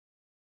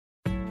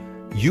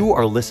You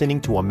are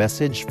listening to a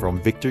message from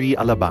Victory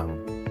Alabang.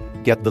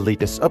 Get the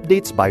latest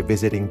updates by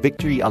visiting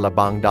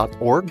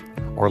victoryalabang.org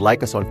or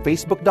like us on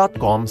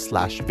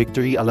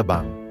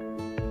facebook.com/victoryalabang.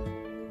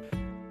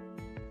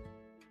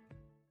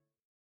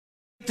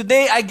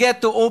 Today, I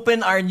get to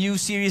open our new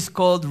series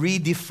called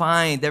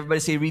Redefined.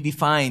 Everybody say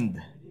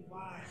Redefined.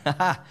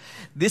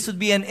 This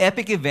would be an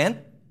epic event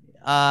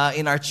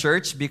in our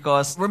church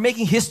because we're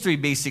making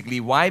history basically.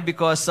 Why?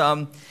 Because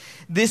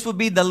this will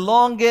be the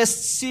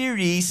longest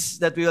series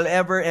that we will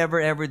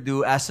ever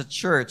do as a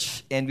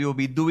church. And we will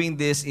be doing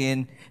this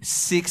in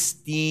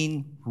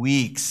 16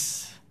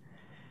 weeks.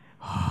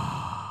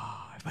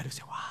 Everybody will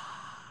say, what?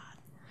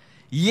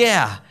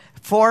 Yeah,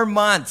 4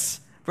 months.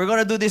 We're going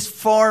to do this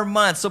 4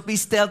 months. So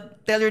please tell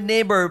your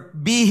neighbor,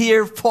 be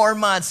here 4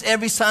 months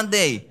every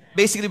Sunday.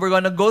 Basically, we're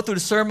going to go through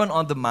the Sermon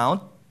on the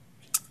Mount.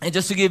 And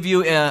just to give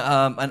you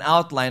an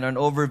outline or an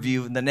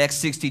overview in the next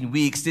 16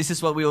 weeks, this is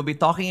what we will be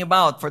talking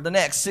about for the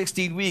next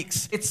 16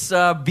 weeks. It's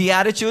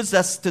Beatitudes,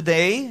 that's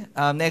today.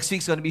 Next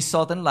week's going to be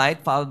Salt and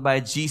Light, followed by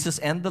Jesus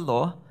and the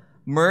Law,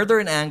 Murder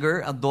and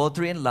Anger,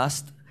 Adultery and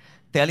Lust,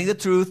 Telling the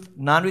Truth,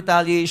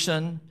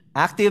 Non-Retaliation,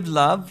 Active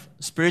Love,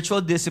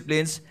 Spiritual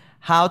Disciplines,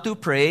 How to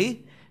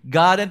Pray,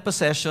 God and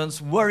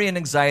Possessions, Worry and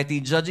Anxiety,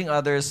 Judging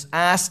Others,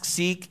 Ask,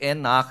 Seek,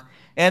 and Knock,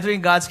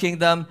 Entering God's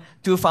Kingdom,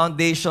 Two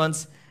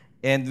Foundations,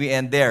 and we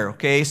end there,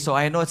 okay? So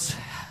I know it's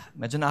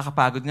medyo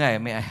nakakapagod nga.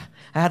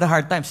 I had a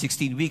hard time,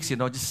 16 weeks,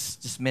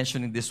 just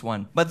mentioning this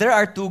one. But there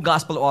are two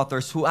gospel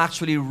authors who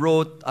actually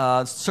wrote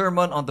a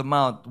Sermon on the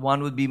Mount.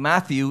 One would be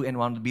Matthew and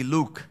one would be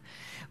Luke.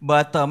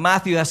 But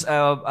Matthew has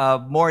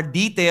a more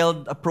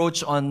detailed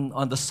approach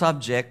on the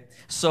subject.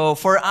 So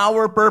for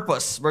our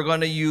purpose, we're going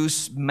to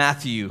use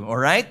Matthew, all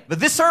right? But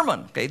this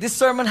sermon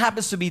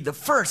happens to be the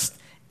first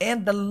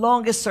and the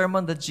longest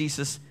sermon that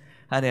Jesus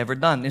had ever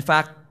done. In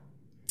fact,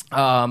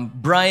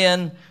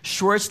 Brian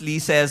Schwartzley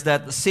says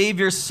that the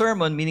Savior's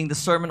sermon, meaning the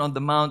Sermon on the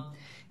Mount,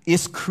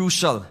 is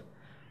crucial.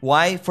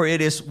 Why? For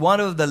it is one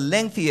of the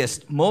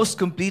lengthiest, most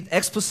complete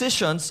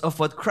expositions of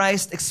what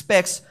Christ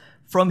expects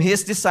from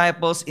His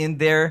disciples in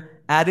their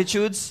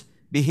attitudes,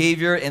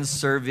 behavior, and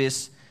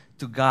service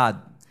to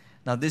God.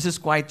 Now, this is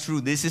quite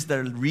true. This is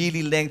the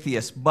really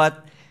lengthiest.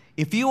 But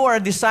if you are a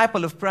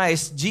disciple of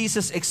Christ,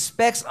 Jesus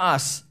expects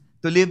us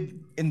to live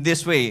in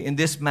this way, in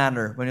this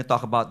manner, when you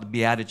talk about the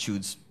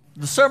Beatitudes.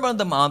 The Sermon on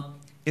the Mount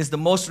is the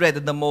most read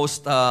and the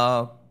most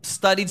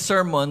studied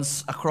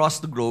sermons across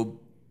the globe.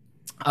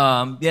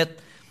 Yet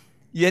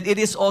it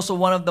is also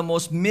one of the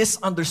most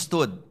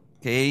misunderstood.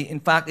 Okay,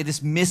 in fact, it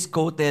is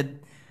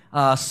misquoted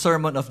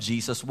sermon of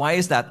Jesus. Why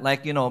is that?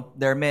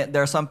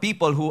 There are some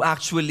people who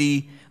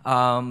actually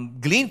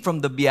gleaned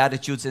from the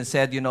Beatitudes and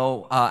said,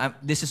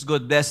 this is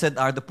good. Blessed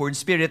are the poor in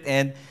spirit,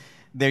 and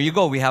there you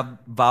go. We have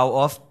vow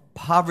of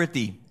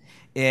poverty,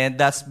 and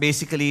that's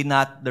basically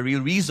not the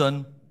real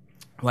reason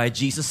why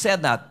Jesus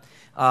said that.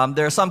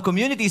 There are some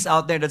communities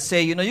out there that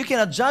say, you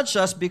cannot judge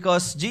us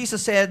because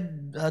Jesus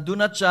said, do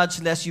not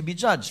judge lest you be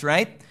judged,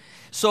 right?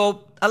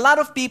 So a lot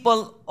of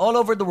people all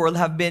over the world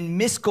have been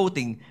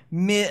misquoting,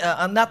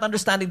 not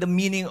understanding the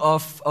meaning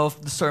of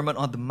the Sermon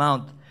on the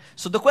Mount.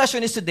 So the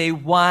question is today,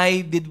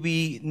 why did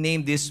we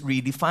name this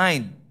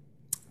Redefined?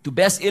 To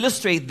best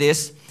illustrate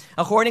this,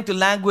 according to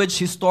language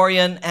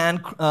historian Anne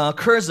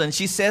Curzon,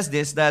 she says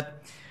this,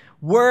 that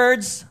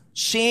words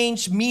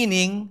change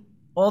meaning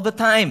all the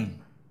time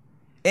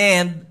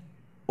and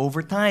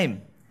over time.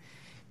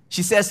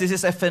 She says this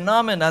is a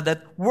phenomena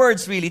that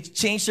words really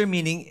change their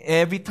meaning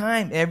every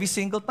time, every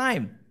single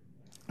time.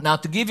 Now,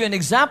 to give you an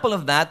example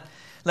of that,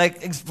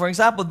 for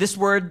example, this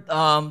word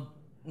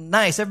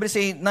nice. Everybody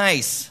say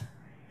nice.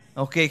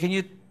 Okay, can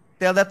you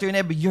tell that to your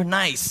neighbor? You're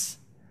nice.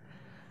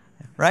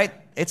 Right?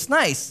 It's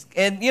nice.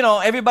 And,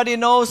 everybody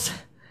knows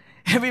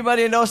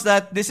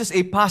that this is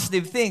a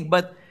positive thing.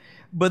 But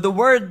the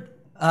word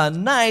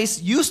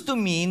nice used to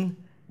mean,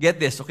 get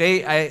this,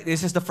 okay?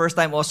 This is the first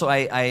time also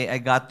I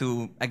got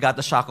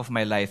the shock of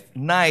my life.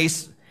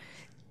 Nice,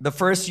 the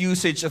first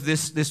usage of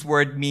this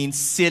word means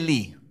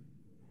silly.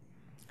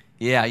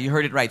 Yeah, you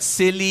heard it right.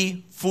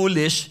 Silly,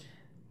 foolish,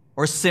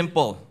 or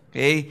simple.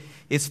 Okay?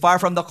 It's far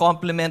from the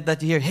compliment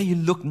that you hear, hey, you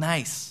look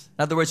nice.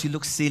 In other words, you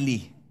look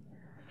silly.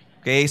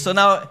 Okay? So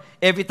now,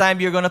 every time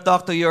you're going to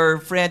talk to your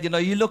friend,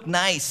 you look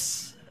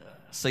nice.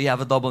 So you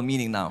have a double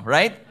meaning now,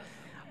 right?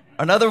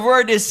 Another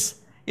word is,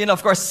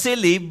 of course,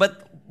 silly,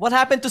 but what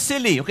happened to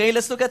silly? Okay,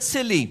 let's look at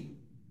silly.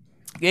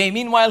 Okay,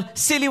 meanwhile,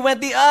 silly went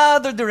the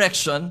other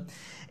direction,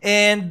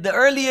 and the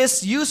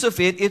earliest use of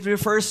it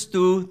refers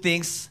to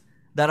things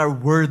that are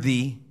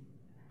worthy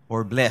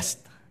or blessed.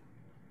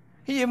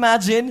 Can you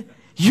imagine?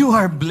 You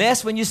are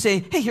blessed when you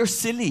say, hey, you're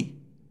silly.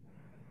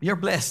 You're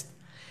blessed.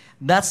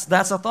 That's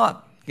a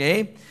thought,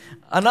 okay?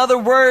 Another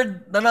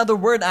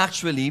word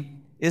actually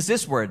is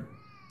this word,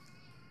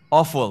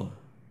 awful.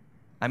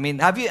 I mean,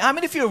 how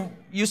many of you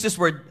use this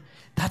word?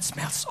 That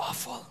smells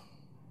awful.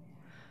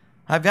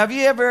 Have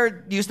you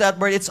ever used that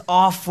word? It's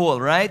awful,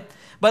 right?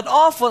 But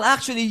awful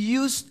actually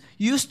used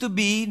to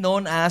be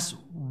known as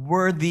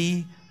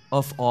worthy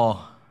of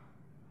awe.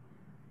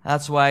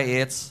 That's why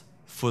it's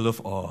full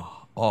of awe.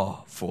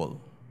 Awful,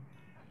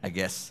 I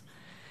guess.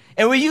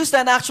 And we use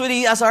that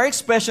actually as our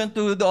expression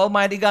to the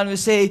Almighty God. We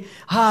say,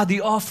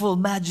 the awful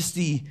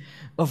majesty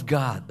of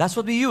God. That's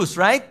what we use,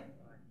 right?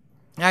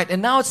 Right,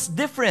 and now it's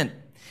different.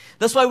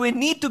 That's why we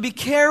need to be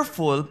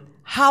careful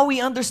how we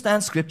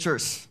understand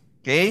scriptures.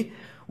 Okay?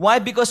 Why?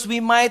 Because we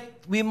might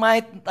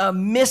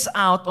miss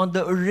out on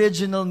the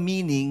original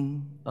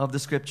meaning of the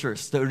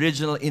scriptures, the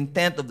original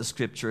intent of the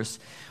scriptures,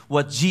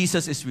 what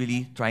Jesus is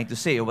really trying to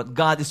say, or what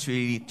God is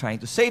really trying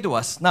to say to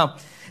us. Now,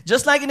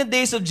 just like in the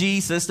days of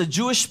Jesus, the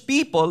Jewish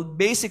people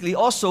basically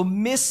also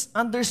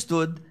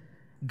misunderstood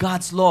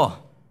God's law.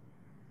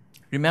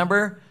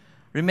 Remember,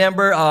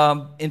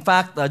 in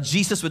fact,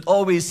 Jesus would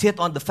always hit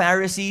on the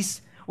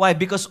Pharisees. Why?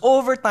 Because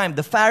over time,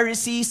 the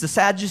Pharisees, the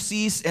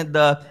Sadducees, and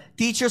the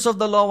teachers of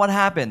the law, what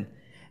happened?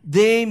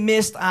 They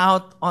missed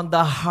out on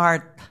the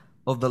heart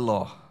of the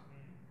law.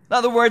 In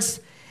other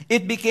words,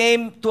 it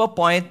became to a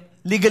point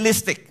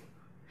legalistic.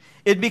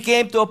 It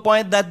became to a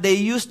point that they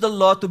used the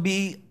law to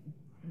be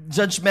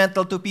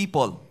judgmental to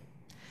people.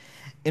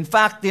 In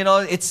fact,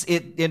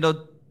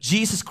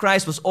 Jesus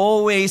Christ was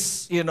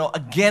always,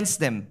 against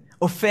them,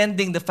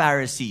 offending the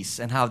Pharisees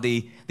and how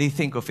they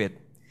think of it.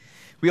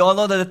 We all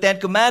know that the Ten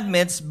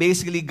Commandments,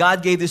 basically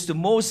God gave this to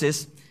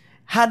Moses,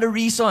 had a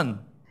reason.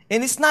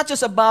 And it's not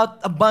just about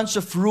a bunch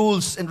of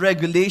rules and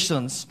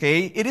regulations,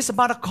 okay? It is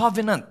about a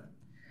covenant.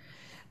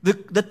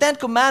 The Ten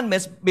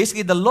Commandments,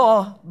 basically the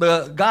law,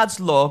 God's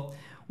law,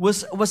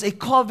 was a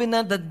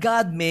covenant that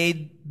God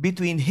made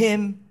between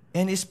Him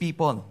and His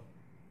people.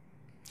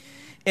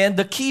 And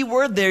the key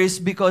word there is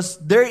because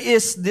there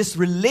is this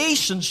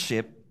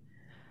relationship.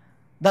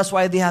 That's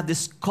why they have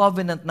this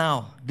covenant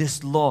now,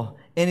 this law.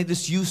 And it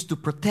is used to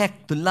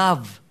protect, to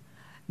love.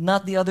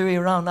 Not the other way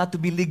around, not to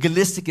be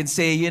legalistic and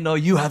say,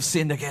 you have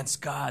sinned against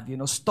God.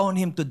 Stone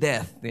him to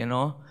death,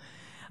 An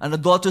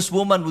adulterous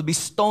woman would be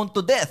stoned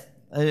to death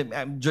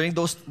during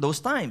those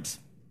times.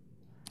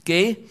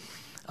 Okay?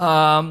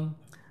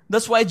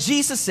 That's why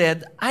Jesus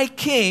said, I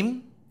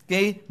came,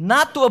 okay,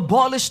 not to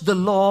abolish the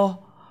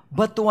law,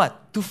 but to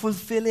what? To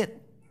fulfill it.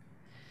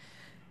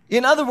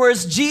 In other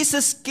words,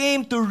 Jesus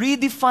came to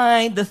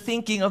redefine the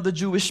thinking of the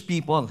Jewish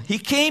people. He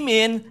came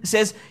in,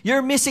 says,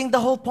 you're missing the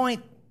whole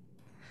point.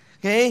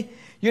 Okay?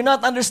 You're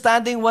not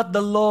understanding what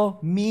the law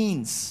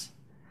means.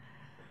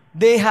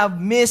 They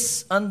have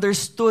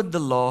misunderstood the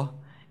law,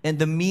 and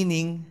the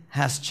meaning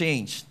has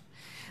changed.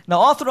 Now,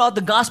 all throughout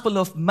the Gospel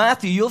of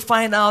Matthew, you'll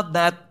find out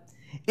that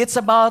it's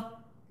about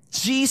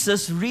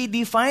Jesus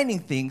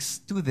redefining things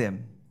to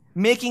them,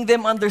 making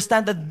them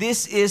understand that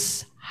this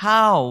is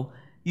how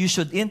you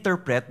should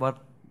interpret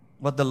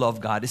what the law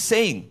of God is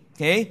saying.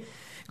 Okay?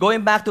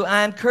 Going back to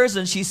Ann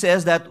Curzon, she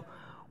says that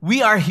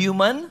we are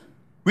human.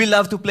 We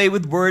love to play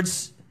with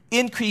words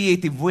in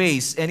creative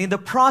ways. And in the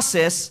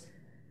process,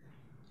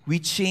 we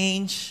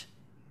change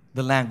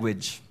the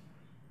language.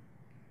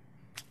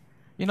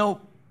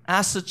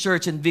 As a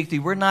church in Victory,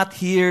 we're not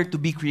here to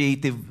be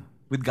creative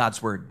with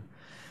God's Word.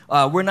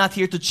 We're not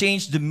here to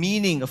change the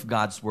meaning of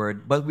God's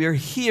Word, but we're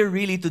here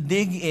really to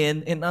dig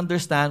in and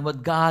understand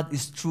what God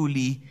is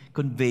truly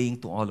conveying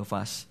to all of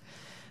us.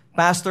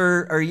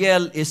 Pastor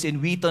Ariel is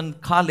in Wheaton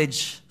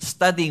College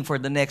studying for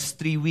the next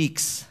 3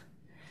 weeks.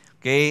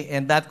 Okay?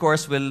 And that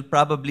course will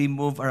probably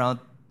move around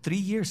 3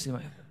 years.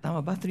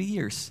 Tama ba? 3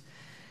 years.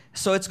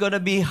 So it's going to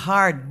be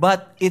hard,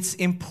 but it's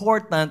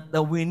important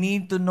that we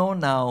need to know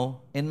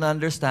now and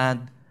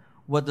understand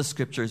what the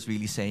Scripture is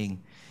really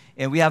saying.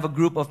 And we have a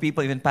group of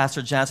people, even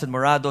Pastor Jansen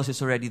Morados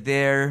is already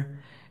there.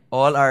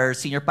 All our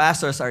senior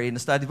pastors are in the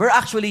study. We're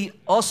actually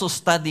also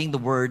studying the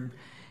Word.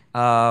 We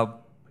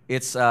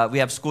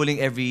have schooling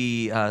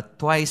every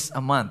twice a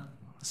month.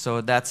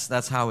 So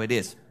that's how it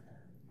is.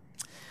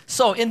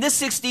 So in this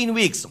 16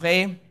 weeks,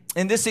 okay?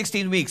 In this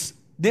 16 weeks,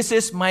 this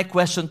is my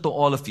question to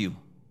all of you,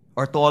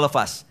 or to all of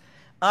us.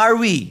 Are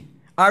we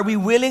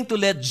willing to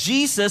let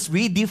Jesus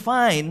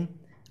redefine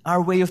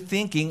our way of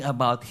thinking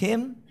about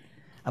Him,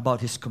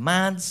 about His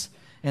commands,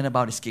 and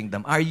about His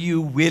kingdom? Are you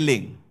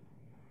willing?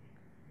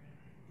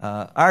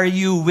 Are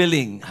you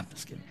willing? I'm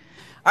just kidding.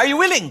 Are you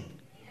willing?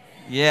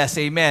 Yes,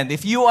 amen.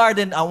 If you are,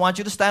 then I want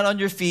you to stand on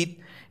your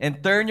feet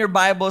and turn your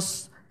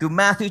Bibles to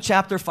Matthew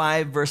chapter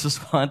 5, verses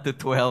 1 to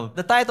 12.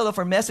 The title of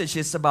our message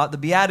is about the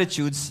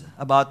Beatitudes,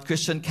 about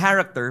Christian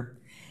character.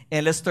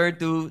 And let's turn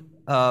to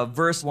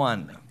verse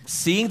 1.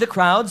 Seeing the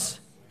crowds,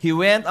 He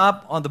went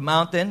up on the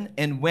mountain,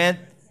 and when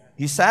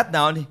He sat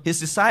down, His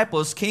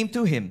disciples came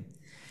to Him.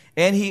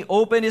 And He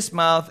opened His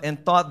mouth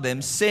and taught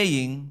them,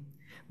 saying,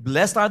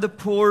 Blessed are the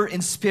poor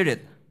in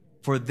spirit,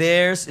 for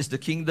theirs is the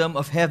kingdom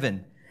of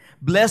heaven.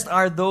 Blessed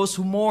are those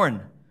who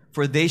mourn,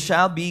 for they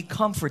shall be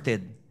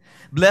comforted.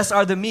 Blessed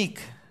are the meek,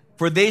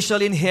 for they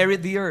shall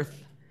inherit the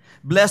earth.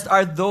 Blessed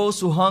are those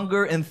who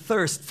hunger and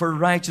thirst for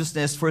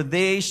righteousness, for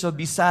they shall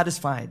be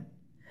satisfied.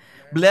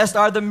 Blessed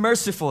are the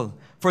merciful,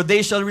 for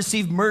they shall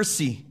receive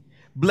mercy.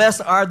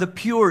 Blessed are the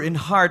pure in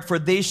heart, for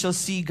they shall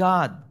see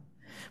God.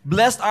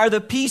 Blessed are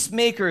the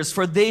peacemakers,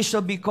 for they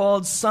shall be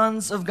called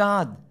sons of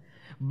God.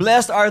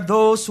 Blessed are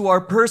those who are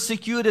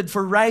persecuted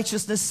for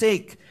righteousness'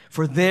 sake,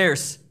 for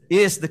theirs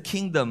is the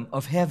kingdom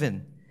of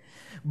heaven.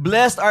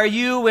 Blessed are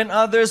you when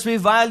others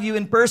revile you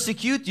and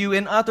persecute you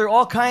and utter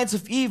all kinds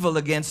of evil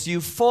against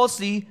you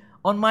falsely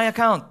on my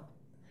account.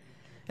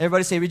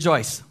 Everybody say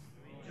rejoice.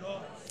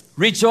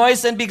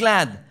 Rejoice and be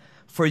glad,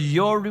 for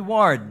your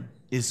reward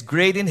is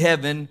great in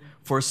heaven,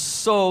 for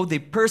so they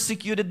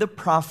persecuted the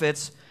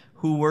prophets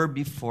who were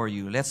before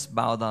you. Let's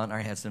bow down our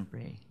heads and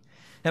pray.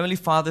 Heavenly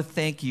Father,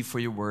 thank you for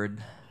your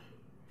word.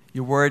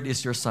 Your word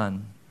is your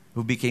Son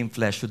who became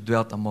flesh, who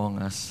dwelt among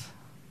us.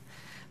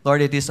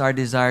 Lord, it is our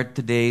desire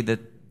today that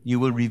you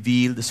will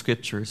reveal the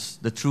Scriptures,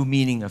 the true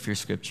meaning of your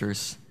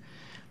Scriptures.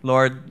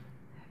 Lord,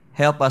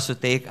 help us to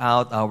take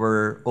out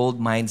our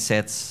old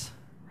mindsets.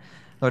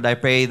 Lord, I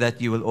pray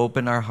that you will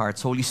open our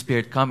hearts. Holy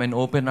Spirit, come and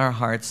open our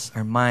hearts,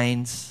 our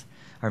minds,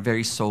 our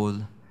very soul,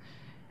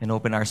 and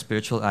open our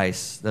spiritual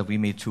eyes that we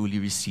may truly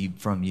receive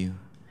from you.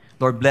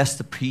 Lord, bless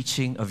the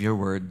preaching of your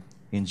word.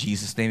 In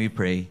Jesus' name we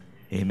pray.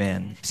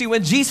 Amen. See,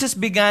 when Jesus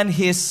began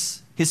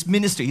his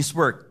ministry, his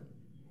work,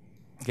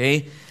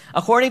 okay,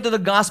 according to the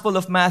Gospel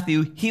of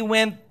Matthew, he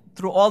went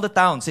through all the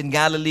towns in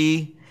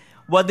Galilee.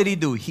 What did he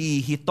do?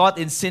 He taught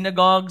in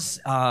synagogues.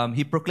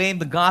 He proclaimed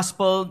the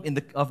gospel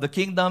of the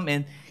kingdom,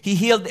 and he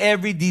healed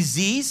every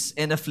disease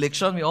and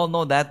affliction. We all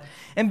know that.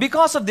 And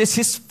because of this,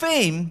 his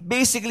fame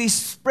basically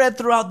spread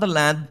throughout the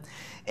land.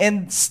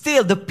 And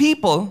still, the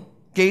people,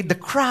 okay, the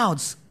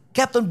crowds,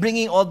 kept on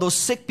bringing all those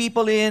sick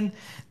people in,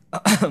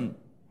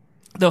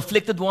 the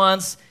afflicted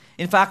ones.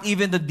 In fact,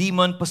 even the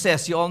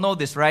demon-possessed. You all know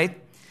this, right?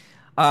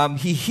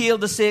 He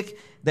healed the sick,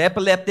 the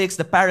epileptics,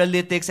 the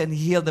paralytics, and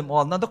he healed them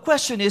all. Now, the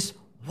question is,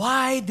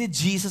 why did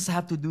Jesus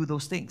have to do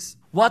those things?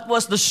 What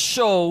was the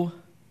show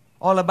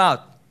all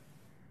about?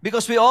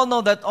 Because we all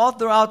know that all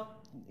throughout,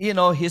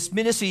 his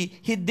ministry,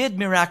 he did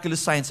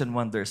miraculous signs and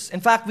wonders. In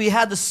fact, we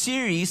had a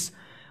series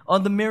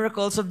on the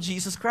miracles of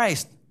Jesus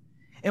Christ.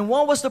 And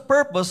what was the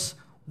purpose?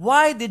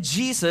 Why did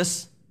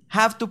Jesus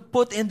have to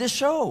put in the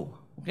show?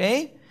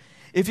 Okay?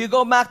 If you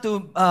go back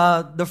to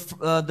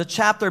the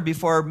chapter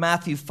before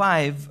Matthew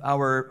 5,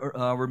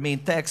 our main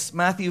text,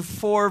 Matthew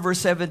 4 verse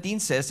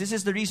 17 says, this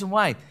is the reason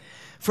why.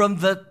 From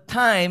the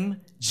time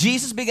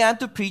Jesus began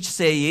to preach,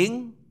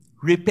 saying,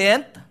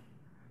 repent,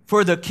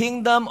 for the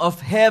kingdom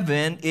of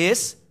heaven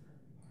is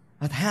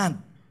at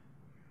hand.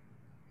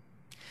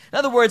 In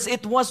other words,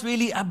 it was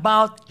really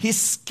about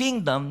his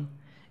kingdom,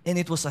 and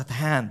it was at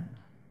hand.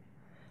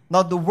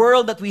 Now, the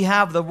world that we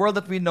have, the world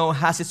that we know,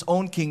 has its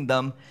own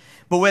kingdom.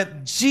 But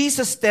when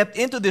Jesus stepped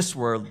into this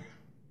world,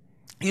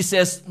 he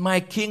says, my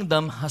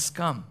kingdom has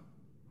come.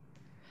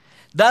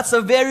 That's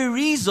the very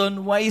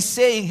reason why he's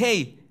saying,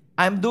 hey,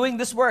 I'm doing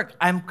this work.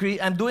 I'm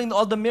doing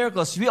all the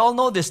miracles. We all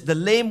know this. The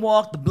lame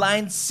walk, the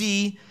blind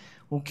see,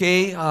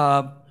 okay,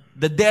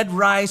 the dead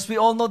rise. We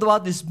all know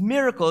about these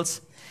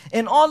miracles.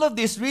 And all of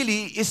this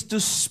really is to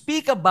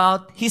speak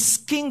about his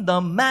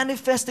kingdom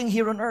manifesting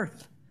here on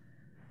earth.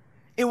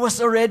 It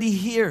was already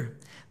here.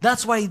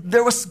 That's why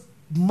there was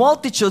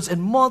multitudes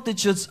and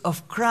multitudes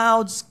of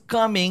crowds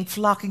coming,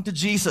 flocking to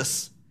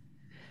Jesus.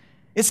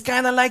 It's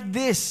kind of like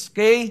this,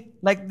 okay?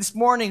 Like this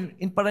morning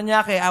in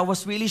Parañaque, I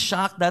was really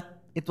shocked that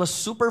it was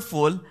super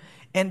full,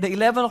 and the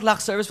 11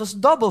 o'clock service was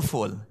double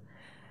full.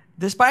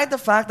 Despite the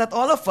fact that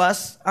all of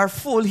us are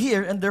full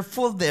here and they're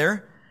full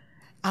there,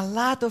 a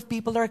lot of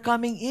people are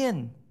coming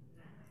in.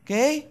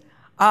 Okay?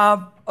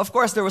 Of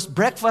course, there was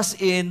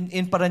breakfast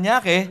in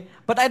Parañaque,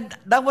 but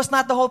that was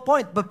not the whole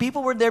point. But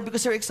people were there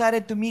because they're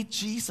excited to meet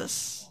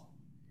Jesus.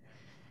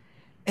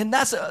 And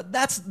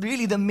that's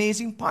really the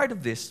amazing part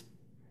of this.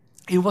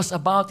 It was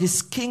about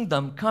his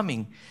kingdom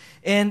coming.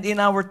 And in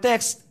our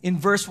text, in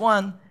verse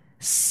 1,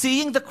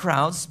 seeing the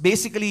crowds,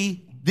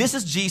 basically, this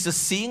is Jesus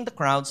seeing the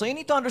crowd. So you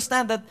need to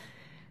understand that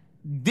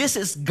this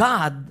is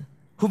God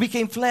who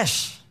became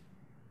flesh.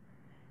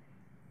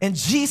 And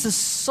Jesus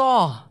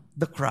saw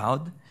the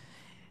crowd.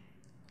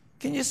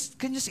 Can you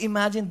just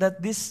imagine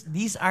that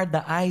these are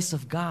the eyes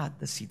of God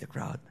that see the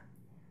crowd?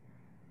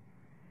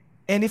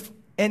 And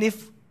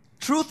if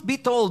truth be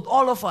told,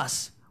 all of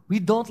us, we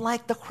don't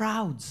like the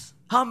crowds.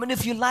 How many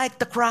of you like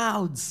the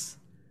crowds?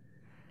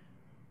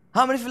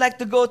 How many of you like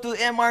to go to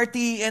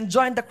MRT and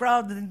join the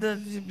crowd in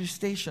the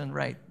station,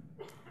 right?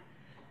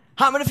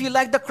 How many of you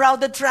like the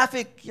crowded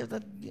traffic?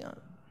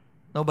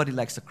 Nobody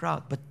likes the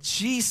crowd. But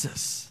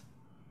Jesus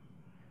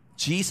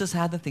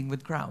had a thing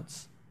with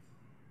crowds.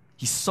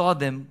 He saw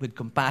them with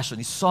compassion.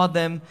 He saw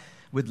them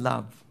with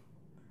love.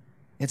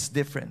 It's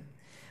different.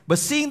 But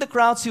seeing the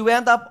crowds, he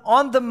went up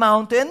on the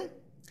mountain,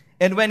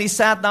 and when he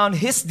sat down,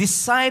 his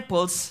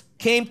disciples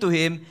came to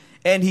him,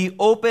 and he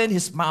opened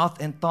his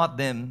mouth and taught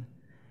them,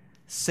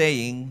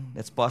 saying,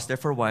 let's pause there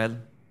for a while,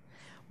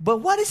 but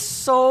what is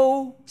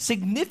so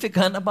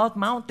significant about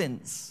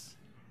mountains?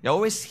 You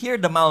always hear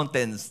the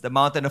mountains, the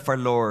mountain of our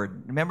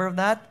Lord. Remember of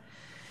that?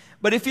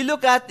 But if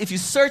you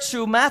search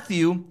through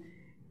Matthew,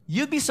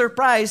 you'd be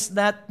surprised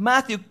that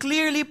Matthew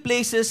clearly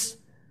places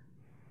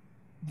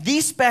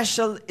these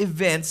special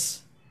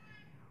events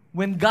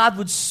when God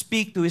would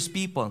speak to his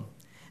people.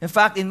 In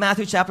fact, in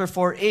Matthew chapter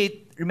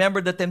 4:8,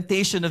 remember the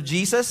temptation of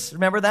Jesus?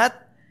 Remember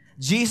that?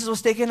 Jesus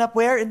was taken up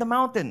where? In the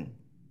mountain.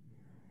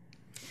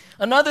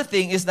 Another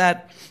thing is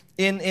that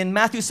in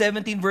Matthew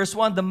 17 verse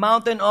 1, the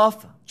mountain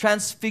of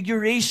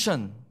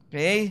transfiguration.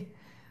 Okay?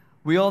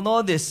 We all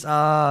know this.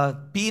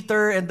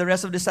 Peter and the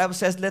rest of the disciples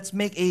says, let's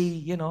make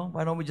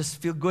why don't we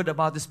just feel good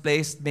about this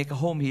place, make a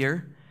home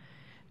here.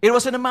 It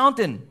was in a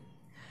mountain.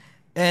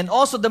 And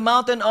also the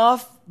mountain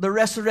of the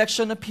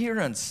resurrection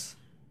appearance,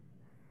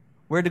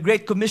 where the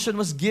Great Commission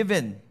was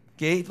given.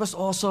 Okay? It was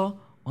also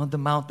on the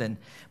mountain.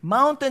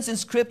 Mountains in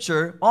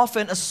Scripture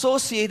often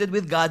associated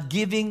with God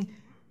giving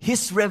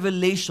His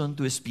revelation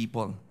to His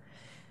people.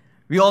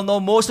 We all know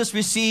Moses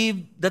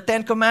received the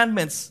 10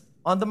 Commandments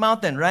on the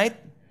mountain, right?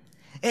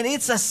 And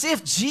it's as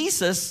if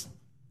Jesus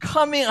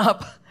coming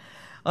up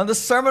on the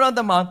Sermon on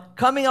the Mount,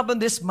 coming up on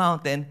this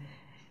mountain,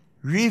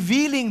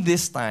 revealing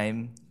this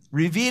time,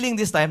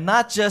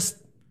 not just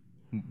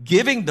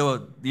giving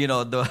the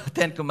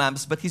 10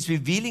 Commandments, but He's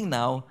revealing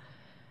now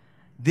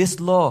this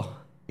law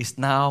is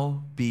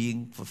now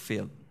being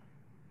fulfilled.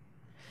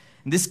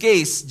 In this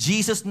case,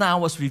 Jesus now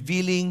was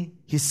revealing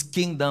His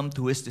kingdom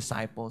to His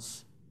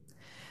disciples.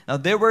 Now,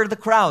 there were the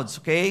crowds,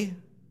 okay?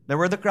 There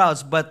were the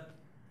crowds, but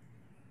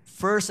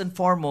first and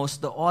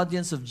foremost, the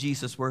audience of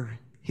Jesus were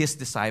His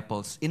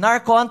disciples. In our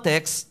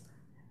context,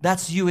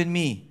 that's you and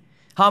me.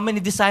 How many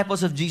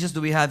disciples of Jesus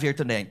do we have here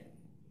today?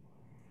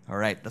 All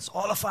right, that's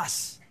all of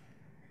us.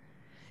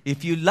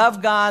 If you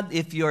love God,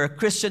 if you're a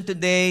Christian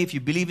today, if you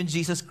believe in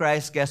Jesus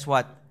Christ, guess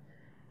what?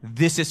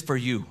 This is for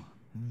you.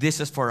 This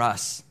is for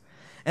us.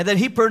 And then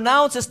He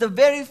pronounces the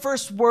very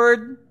first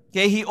word.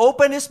 Okay, He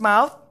opened His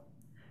mouth.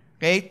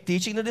 Okay,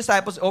 teaching the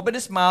disciples, opened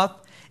His mouth.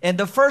 And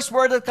the first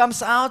word that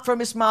comes out from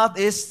His mouth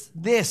is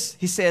this.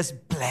 He says,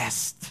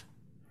 blessed.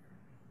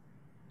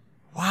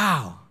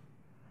 Wow.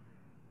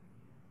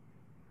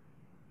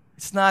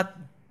 It's not,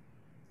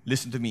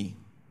 listen to me.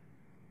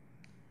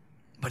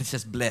 But it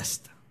says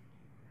blessed.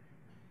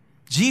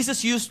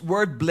 Jesus used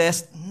word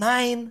blessed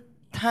 9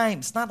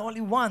 times, not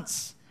only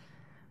once,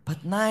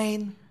 but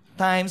 9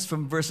 times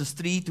from verses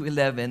 3 to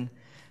 11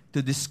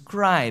 to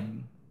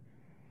describe,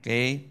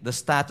 okay, the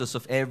status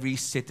of every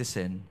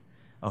citizen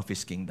of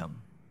His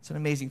kingdom. It's an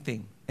amazing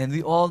thing. And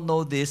we all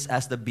know this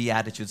as the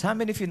Beatitudes. How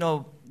many of you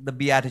know the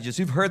Beatitudes?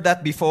 You've heard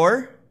that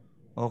before?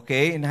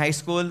 Okay, in high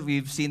school,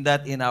 we've seen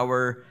that in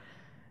our,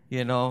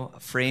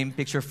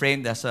 picture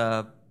frame. That's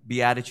a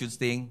Beatitudes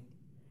thing.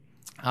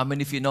 How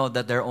many of you know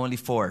that there are only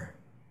 4?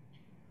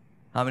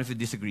 How many of you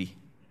disagree?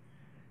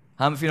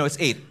 How many of you know it's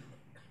 8?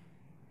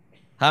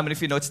 How many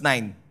of you know it's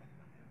 9?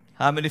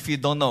 How many of you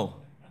don't know?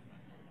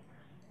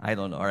 I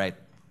don't know. All right.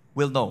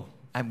 We'll know.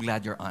 I'm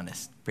glad you're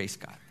honest. Praise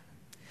God.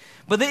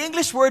 But the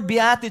English word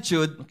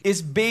beatitude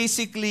is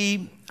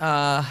basically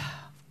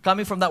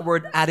coming from that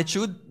word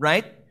attitude,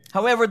 right?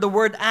 However, the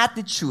word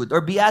attitude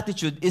or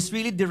beatitude is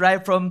really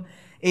derived from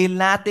a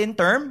Latin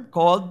term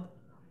called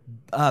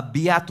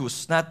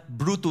beatus, not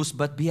Brutus,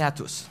 but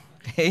beatus,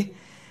 okay?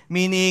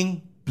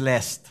 Meaning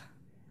blessed.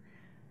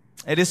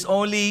 It's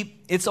only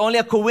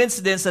a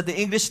coincidence that the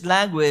English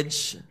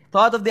language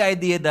thought of the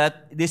idea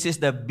that this is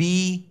the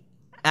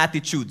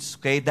beatitudes,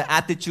 okay? The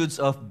attitudes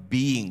of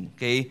being,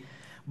 okay?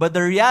 But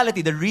the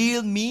reality, the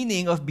real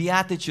meaning of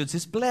beatitudes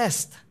is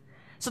blessed.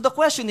 So the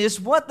question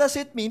is, what does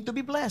it mean to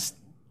be blessed?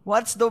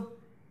 What's the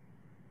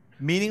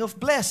meaning of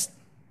blessed?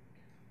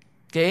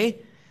 Okay?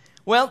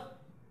 Well,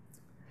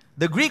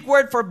 the Greek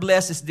word for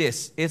blessed is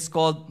this. It's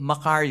called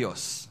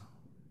makarios.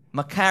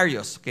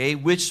 Makarios, okay?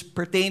 Which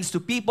pertains to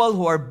people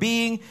who are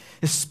being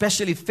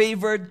especially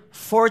favored,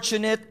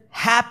 fortunate,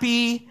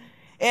 happy,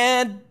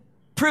 and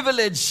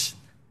privileged.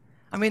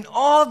 I mean,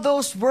 all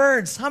those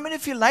words. How many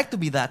of you like to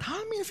be that? How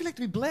many of you like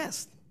to be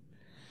blessed?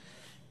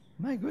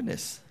 My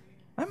goodness.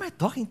 Why am I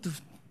talking to...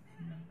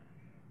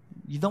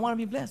 You don't want to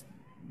be blessed.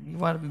 You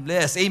want to be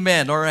blessed.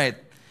 Amen. All right.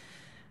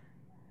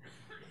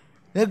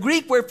 The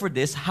Greek word for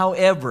this,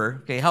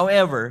 however,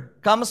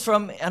 comes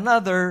from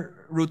another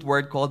root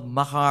word called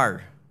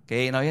makar.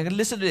 Okay, now you can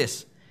listen to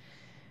this.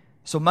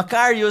 So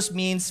makarios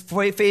means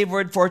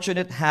favored,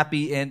 fortunate,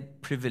 happy, and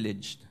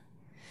privileged.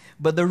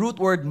 But the root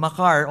word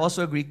makar,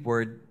 also a Greek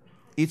word,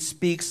 it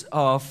speaks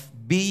of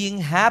being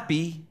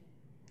happy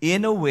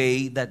in a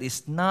way that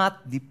is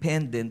not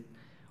dependent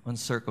on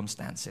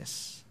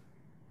circumstances.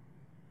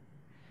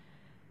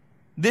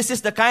 This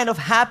is the kind of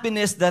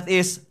happiness that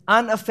is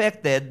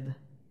unaffected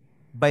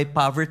by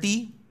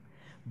poverty,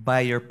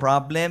 by your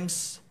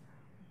problems,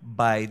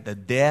 by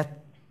death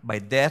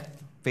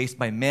faced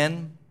by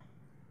men.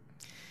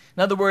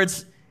 In other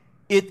words,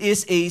 it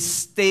is a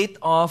state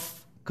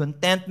of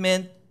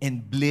contentment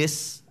and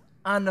bliss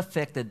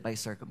unaffected by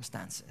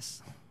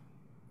circumstances.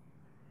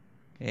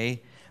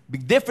 Okay?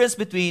 Big difference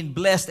between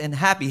blessed and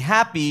happy.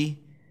 Happy,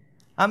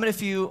 how many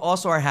of you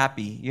also are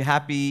happy? You're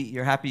happy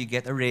you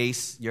get a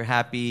raise. You're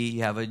happy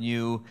you have a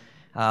new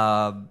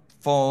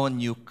phone,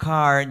 new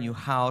car, new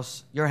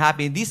house. You're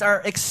happy. These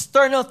are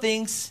external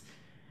things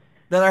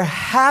that are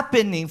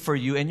happening for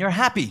you and you're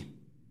happy.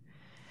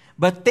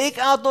 But take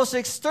out those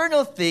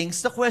external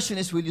things, the question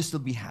is, will you still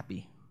be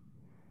happy?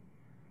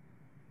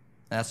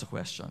 That's the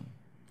question.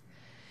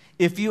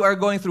 If you are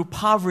going through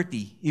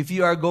poverty, if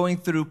you are going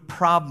through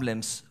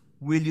problems,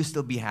 will you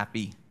still be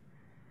happy?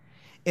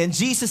 And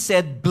Jesus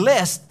said,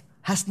 blessed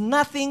has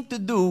nothing to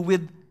do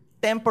with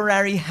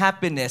temporary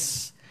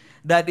happiness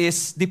that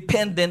is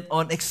dependent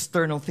on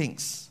external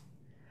things.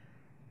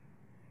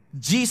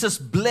 Jesus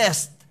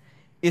blessed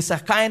is a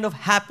kind of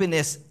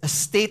happiness, a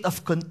state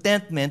of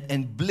contentment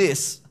and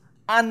bliss,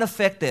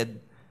 unaffected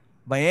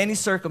by any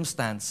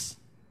circumstance.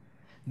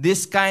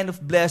 This kind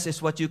of bliss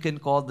is what you can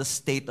call the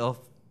state of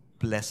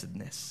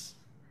blessedness.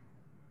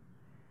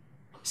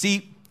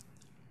 See,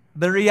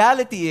 the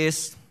reality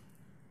is,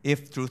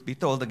 if truth be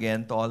told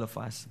again to all of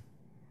us,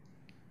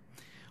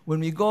 when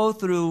we go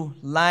through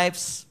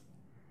life's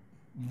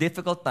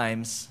difficult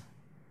times,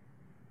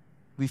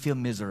 we feel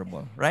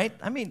miserable, right?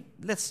 I mean,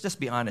 let's just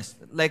be honest.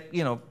 Like,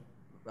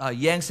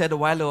 Yang said a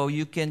while ago,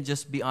 you can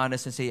just be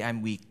honest and say,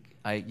 I'm weak.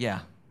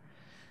 Yeah.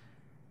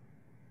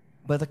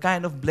 But the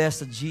kind of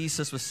blessed that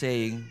Jesus was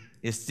saying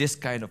is this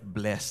kind of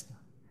blessed.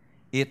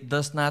 It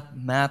does not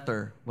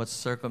matter what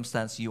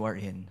circumstance you are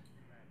in.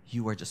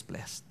 You are just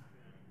blessed.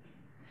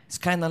 It's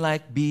kind of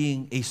like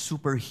being a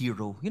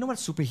superhero. You know what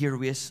a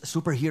superhero is? A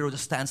superhero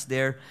just stands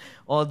there,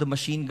 all the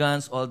machine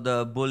guns, all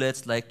the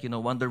bullets, like,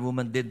 Wonder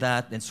Woman did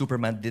that, and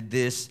Superman did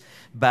this.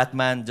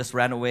 Batman just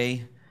ran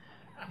away,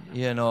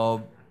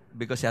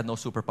 because he had no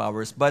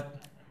superpowers. But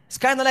it's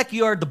kind of like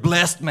you're the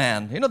blessed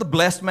man. The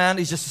blessed man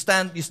is just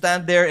you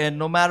stand there, and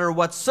no matter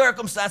what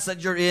circumstance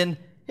that you're in,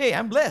 hey,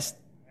 I'm blessed.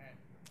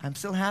 I'm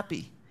still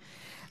happy.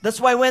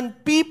 That's why when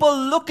people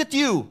look at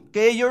you,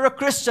 okay, you're a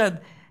Christian,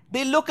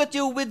 they look at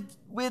you with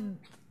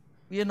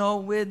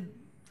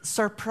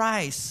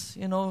surprise.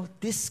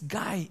 This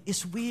guy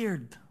is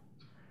weird.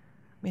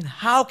 I mean,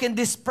 how can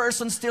this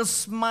person still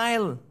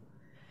smile?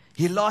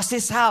 He lost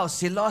his house,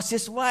 he lost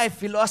his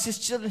wife, he lost his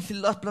children, he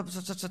lost blah, blah,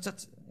 blah, blah,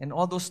 and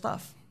all those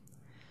stuff.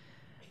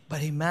 But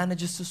he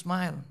manages to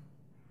smile.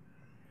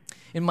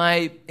 In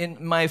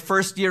my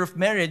first year of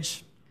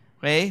marriage,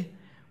 okay,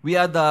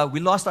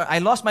 I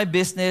lost my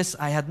business,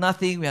 I had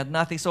nothing, we had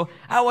nothing. So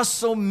I was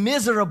so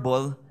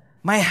miserable,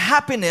 my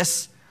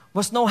happiness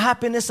was no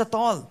happiness at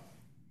all.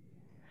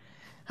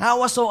 I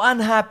was so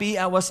unhappy,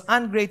 I was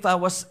ungrateful, I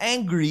was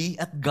angry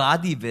at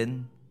God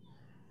even.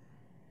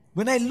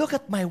 When I look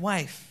at my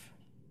wife,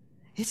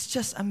 it's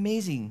just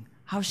amazing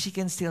how she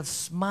can still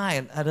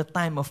smile at a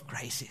time of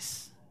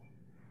crisis.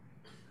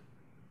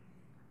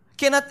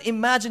 Cannot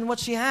imagine what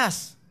she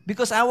has.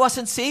 Because I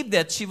wasn't saved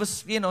yet. She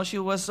was, she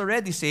was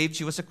already saved.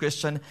 She was a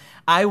Christian.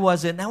 I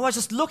wasn't. I was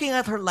just looking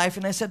at her life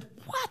and I said,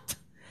 what?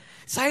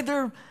 It's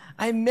either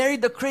I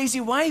married a crazy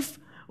wife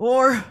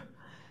or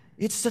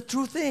it's the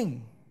true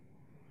thing.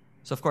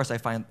 So of course I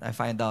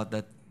find out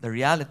that the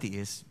reality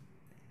is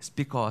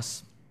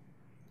because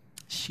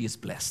she is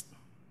blessed.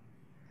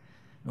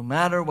 No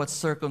matter what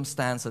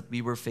circumstance that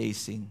we were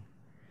facing,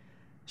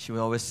 she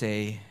would always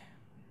say,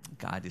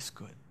 God is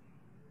good.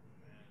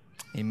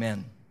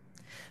 Amen.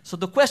 So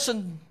the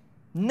question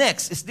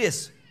next is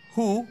this: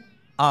 who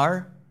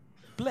are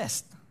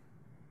blessed?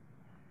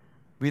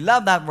 We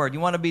love that word. You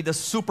want to be the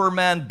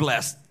Superman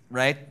blessed,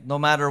 right? No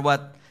matter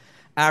what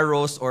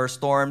arrows or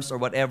storms or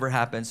whatever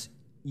happens,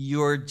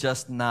 you're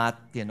just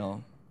not,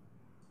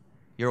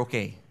 you're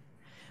okay.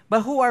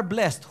 But who are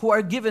blessed? Who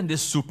are given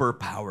this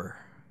superpower,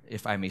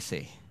 if I may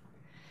say?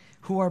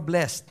 Who are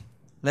blessed?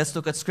 Let's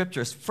look at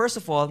scriptures. First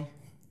of all,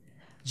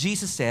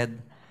 Jesus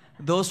said,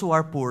 those who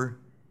are poor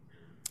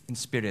in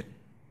spirit.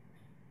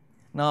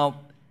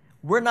 Now,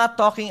 we're not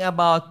talking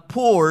about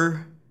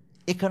poor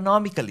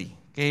economically.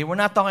 Okay, we're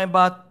not talking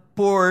about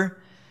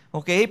poor.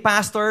 Okay,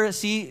 pastor,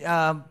 see,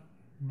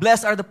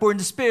 blessed are the poor in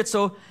the spirit.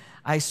 So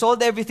I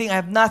sold everything, I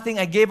have nothing,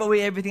 I gave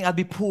away everything, I'll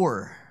be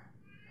poor.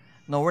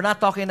 No, we're not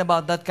talking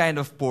about that kind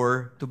of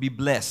poor to be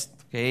blessed.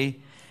 Okay,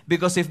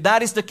 because if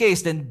that is the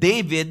case, then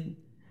David,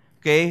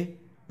 okay,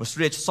 was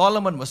rich.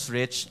 Solomon was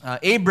rich.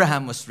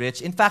 Abraham was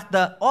rich. In fact,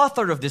 the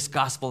author of this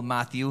gospel,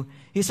 Matthew,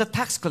 he's a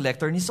tax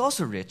collector and he's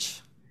also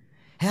rich.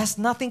 It has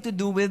nothing to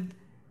do with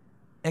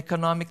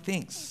economic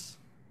things.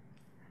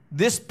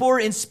 This poor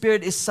in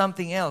spirit is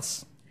something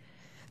else.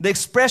 The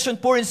expression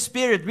poor in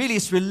spirit really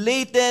is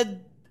related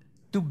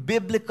to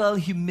biblical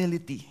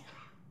humility.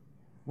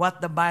 What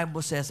the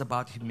Bible says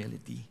about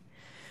humility.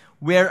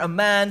 Where a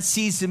man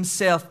sees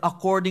himself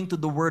according to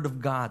the Word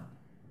of God.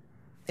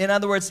 In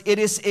other words, it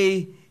is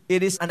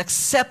an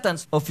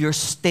acceptance of your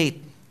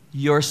state,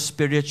 your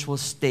spiritual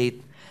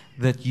state,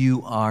 that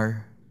you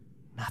are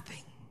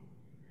nothing.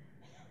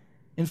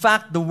 In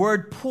fact, the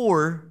word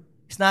poor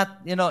is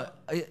not,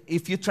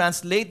 if you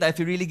translate that, if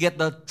you really get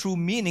the true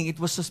meaning, it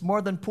was just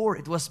more than poor.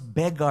 It was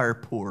beggar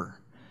poor.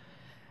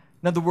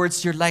 In other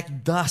words, you're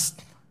like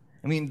dust.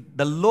 I mean,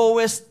 the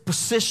lowest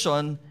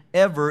position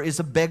ever is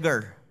a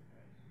beggar.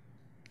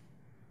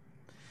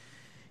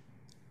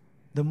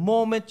 The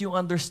moment you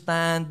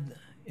understand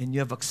and you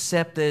have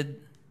accepted,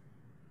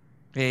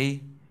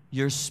 okay,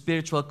 your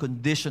spiritual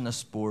condition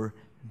as poor,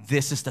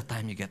 this is the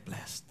time you get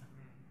blessed.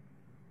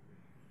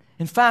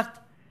 In fact,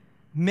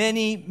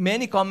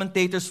 many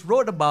commentators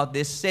wrote about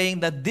this, saying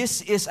that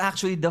this is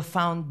actually the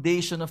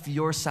foundation of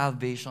your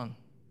salvation.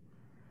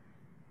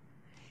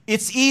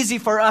 It's easy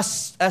for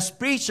us as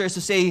preachers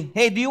to say,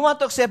 hey, do you want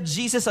to accept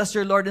Jesus as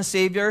your Lord and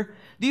Savior?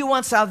 Do you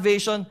want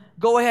salvation?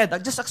 Go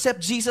ahead. Just accept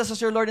Jesus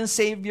as your Lord and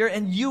Savior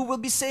and you will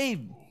be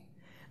saved.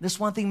 There's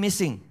one thing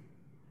missing.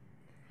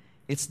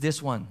 It's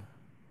this one.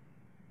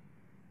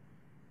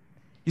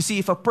 You see,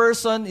 if a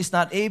person is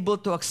not able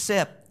to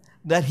accept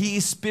that he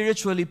is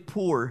spiritually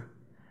poor,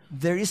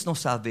 there is no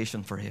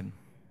salvation for him.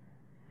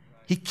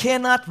 He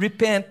cannot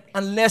repent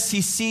unless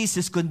he sees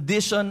his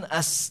condition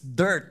as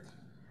dirt.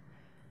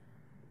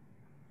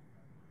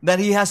 That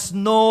he has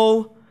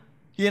no,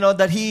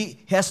 that he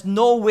has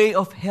no way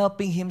of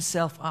helping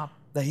himself up.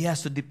 That he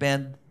has to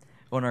depend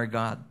on our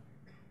God.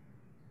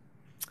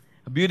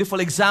 A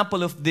beautiful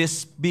example of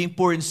this being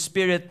poor in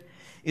spirit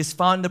is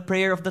found in the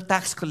prayer of the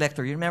tax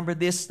collector. You remember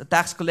this? The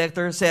tax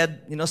collector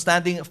said,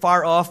 standing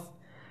far off,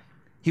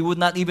 he would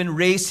not even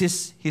raise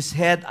his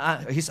head,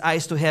 his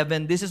eyes to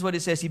heaven. This is what he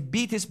says. He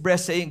beat his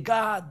breast saying,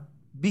 God,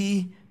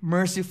 be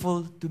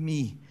merciful to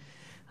me,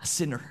 a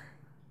sinner.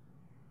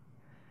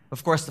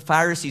 Of course, the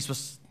Pharisees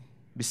was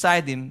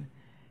beside him,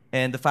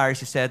 and the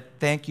Pharisee said,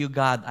 thank you,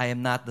 God, I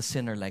am not the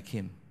sinner like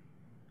him.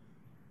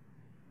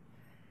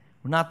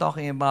 We're not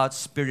talking about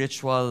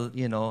spiritual,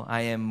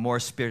 I am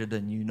more spirited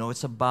than you. No,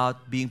 it's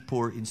about being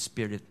poor in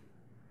spirit.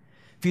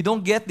 If you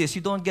don't get this,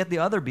 you don't get the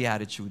other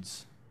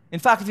Beatitudes. In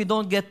fact, if you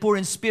don't get poor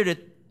in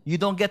spirit, you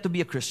don't get to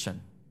be a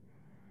Christian.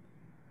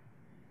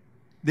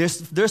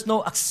 There's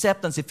no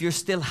acceptance if you're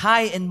still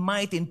high and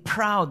mighty and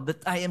proud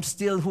that I am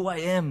still who I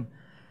am.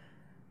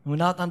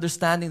 Without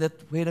understanding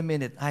that, wait a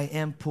minute, I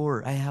am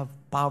poor. I have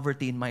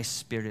poverty in my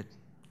spirit.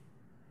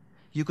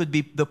 You could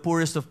be the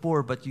poorest of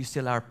poor, but you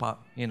still are,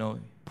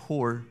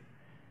 poor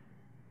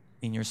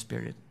in your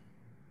spirit.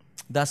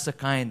 That's the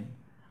kind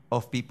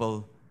of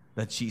people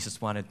that Jesus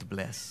wanted to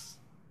bless.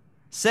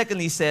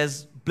 Secondly, he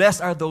says,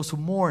 blessed are those who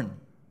mourn.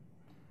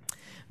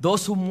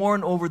 Those who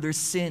mourn over their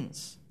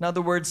sins. In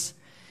other words,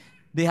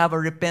 they have a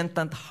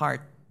repentant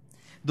heart.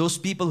 Those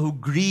people who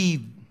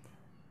grieve.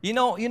 You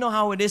know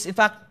how it is? In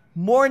fact,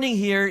 mourning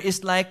here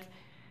is like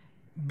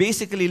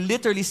basically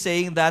literally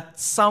saying that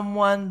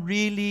someone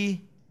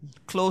really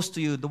close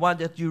to you, the one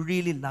that you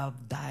really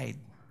love, died.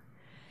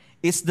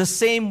 It's the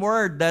same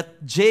word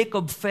that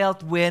Jacob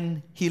felt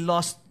when he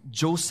lost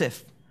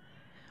Joseph.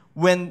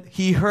 When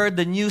he heard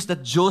the news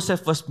that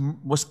Joseph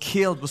was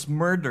killed, was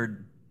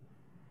murdered.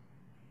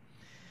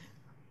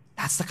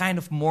 That's the kind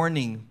of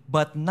mourning,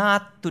 but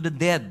not to the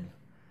dead.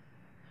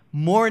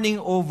 Mourning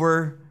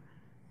over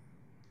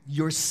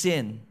your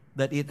sin,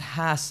 that it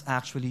has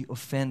actually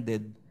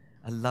offended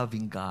a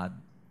loving God.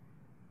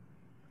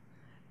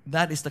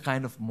 That is the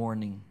kind of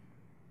mourning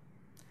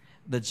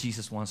that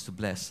Jesus wants to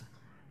bless.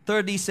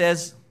 Thirdly, he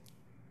says,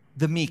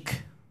 the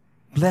meek.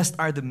 Blessed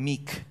are the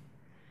meek.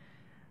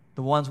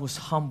 The ones who's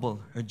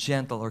humble or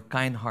gentle or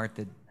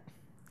kind-hearted.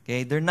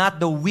 Okay? They're not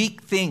the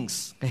weak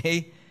things.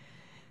 Okay?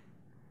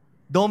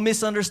 Don't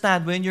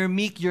misunderstand. When you're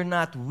meek, you're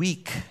not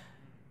weak.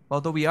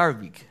 Although we are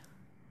weak.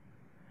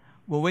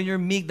 Well, when you're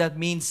meek, that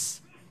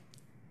means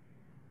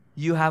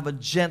you have a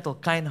gentle,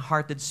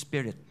 kind-hearted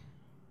spirit.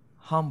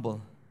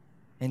 Humble.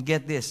 And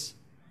get this,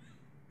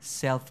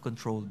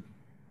 self-controlled.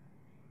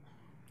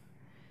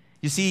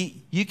 You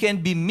see, you can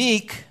be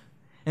meek,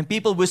 and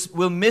people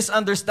will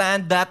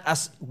misunderstand that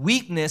as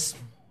weakness.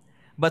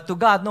 But to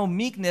God, no,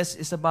 meekness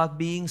is about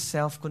being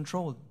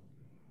self-controlled.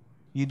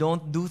 You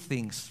don't do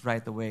things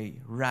right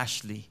away,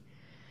 rashly.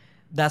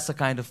 That's the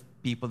kind of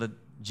people that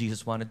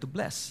Jesus wanted to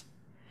bless.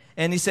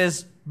 And he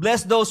says,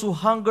 bless those who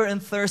hunger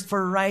and thirst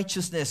for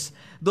righteousness,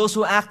 those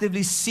who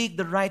actively seek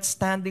the right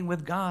standing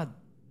with God.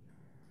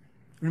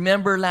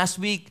 Remember last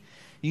week,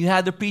 you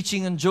had the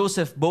preaching on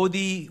Joseph.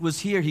 Bodhi was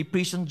here. He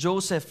preached on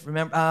Joseph.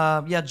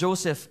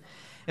 Joseph.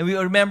 And we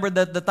remember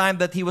that the time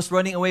that he was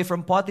running away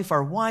from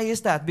Potiphar. Why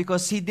is that?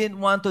 Because he didn't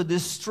want to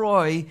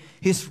destroy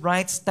his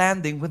right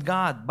standing with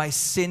God by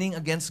sinning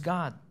against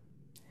God.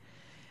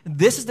 And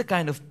this is the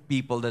kind of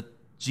people that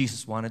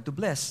Jesus wanted to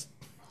bless.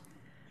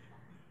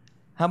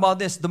 How about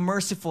this? The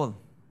merciful.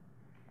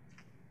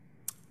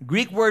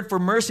 Greek word for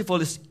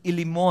merciful is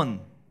ilimon.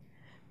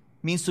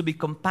 Means to be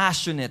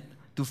compassionate,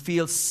 to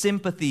feel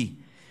sympathy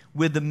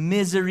with the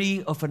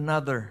misery of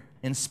another,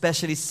 and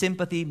especially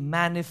sympathy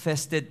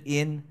manifested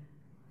in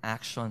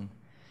action.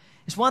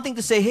 It's one thing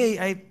to say,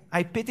 hey,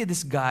 I pity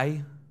this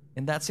guy,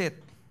 and that's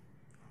it.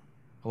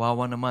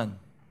 Kawawa naman.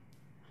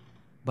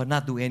 But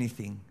not do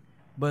anything.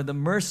 But the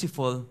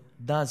merciful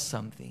does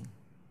something.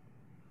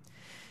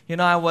 We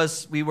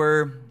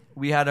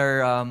had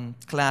our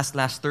class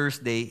last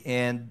Thursday,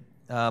 and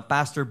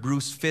Pastor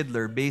Bruce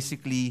Fiddler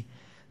basically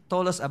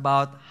told us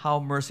about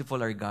how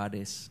merciful our God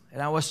is.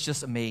 And I was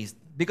just amazed.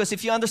 Because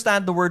if you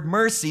understand the word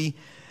mercy,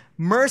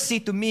 mercy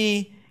to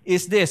me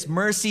is this.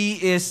 Mercy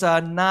is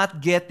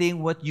not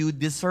getting what you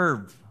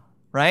deserve.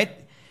 Right?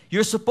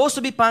 You're supposed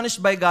to be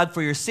punished by God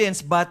for your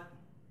sins, but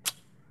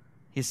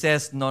He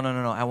says, no,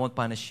 I won't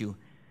punish you.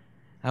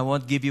 I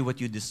won't give you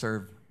what you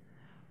deserve.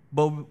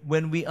 But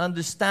when we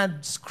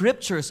understand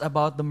scriptures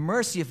about the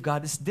mercy of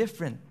God, it's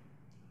different.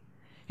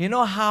 You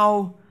know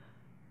how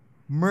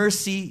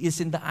mercy is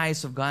in the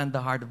eyes of God and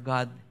the heart of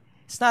God?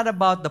 It's not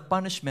about the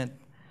punishment,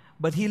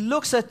 but He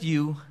looks at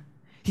you,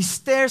 He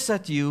stares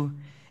at you,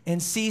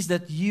 and sees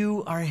that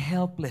you are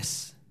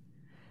helpless,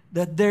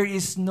 that there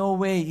is no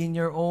way in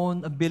your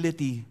own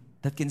ability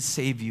that can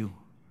save you.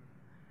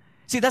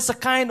 See, that's the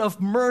kind of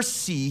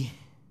mercy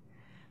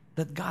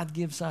that God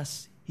gives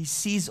us. He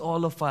sees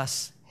all of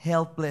us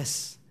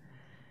helpless,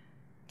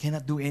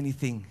 cannot do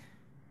anything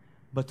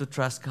but to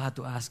trust God,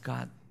 to ask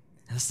God.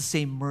 And that's the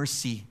same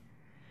mercy.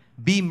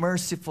 Be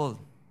merciful.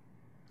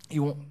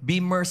 You won't be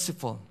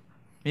merciful.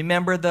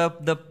 Remember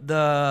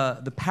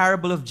the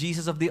parable of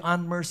Jesus of the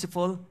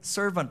unmerciful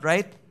servant,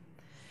 right?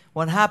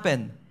 What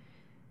happened?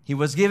 He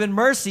was given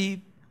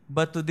mercy,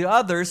 but to the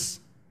other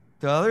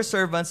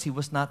servants, he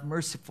was not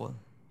merciful.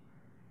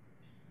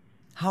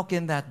 How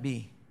can that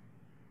be?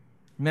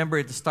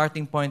 Remember, the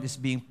starting point is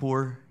being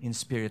poor in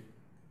spirit.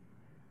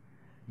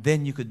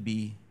 Then you could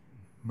be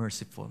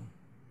merciful.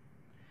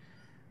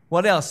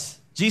 What else?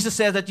 Jesus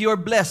said that you are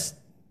blessed.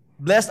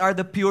 Blessed are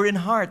the pure in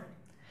heart,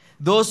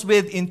 those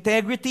with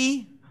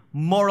integrity,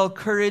 moral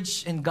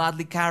courage, and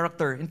godly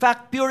character. In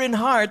fact, pure in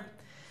heart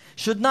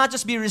should not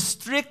just be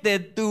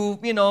restricted to,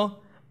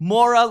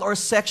 moral or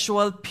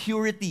sexual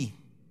purity.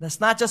 That's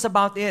not just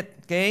about it,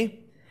 okay?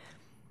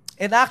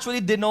 It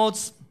actually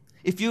denotes,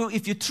 if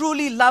you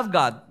truly love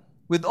God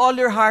with all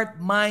your heart,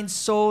 mind,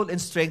 soul,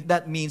 and strength,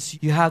 that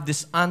means you have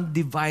this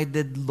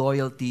undivided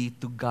loyalty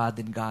to God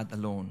and God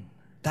alone.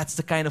 That's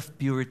the kind of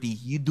purity.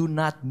 You do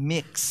not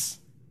mix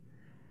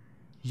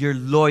your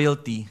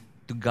loyalty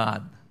to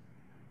God.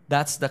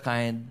 That's the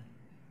kind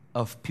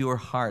of pure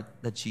heart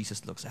that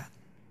Jesus looks at.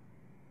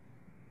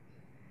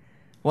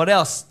 What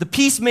else? The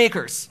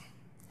peacemakers.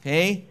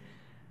 Okay?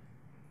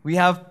 Do we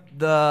have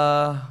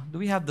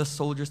the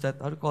soldiers that,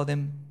 how do you call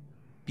them?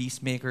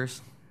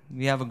 Peacemakers.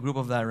 We have a group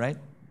of that, right?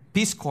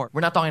 Peace Corps.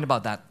 We're not talking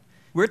about that.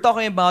 We're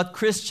talking about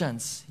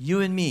Christians,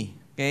 you and me,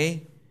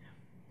 okay?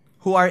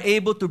 Who are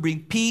able to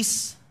bring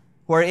peace,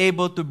 who are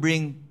able to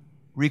bring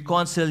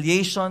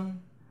reconciliation,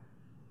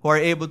 who are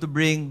able to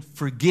bring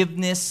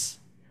forgiveness,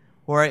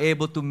 who are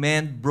able to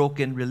mend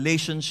broken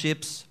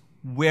relationships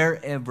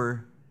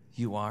wherever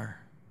you are.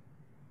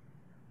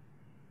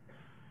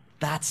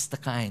 That's the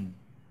kind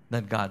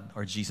that God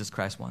or Jesus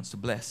Christ wants to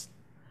bless.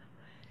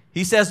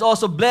 He says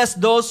also, bless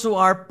those who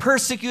are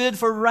persecuted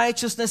for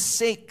righteousness'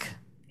 sake.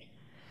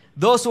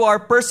 Those who are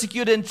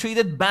persecuted and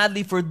treated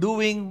badly for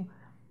doing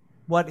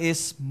what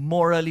is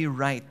morally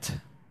right.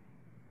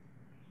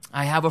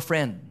 I have a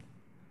friend.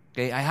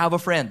 Okay, I have a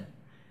friend.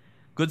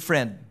 Good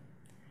friend.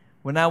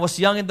 When I was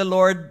young in the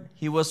Lord,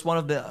 he was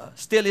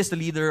still is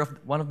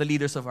one of the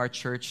leaders of our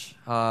church.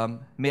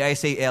 May I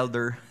say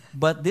elder.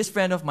 But this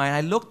friend of mine,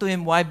 I looked to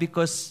him. Why?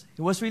 Because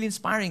he was really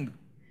inspiring.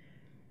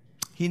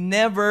 He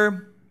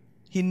never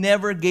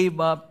gave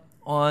up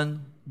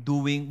on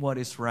doing what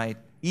is right.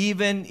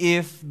 Even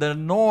if the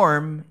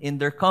norm in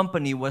their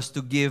company was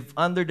to give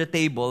under the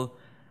table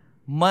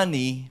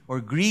money or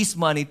grease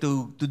money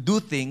to do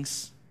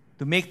things,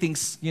 to make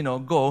things,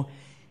 go.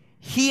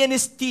 He and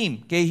his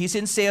team, okay, he's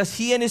in sales.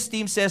 He and his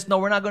team says, no,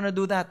 we're not going to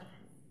do that.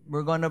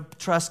 We're going to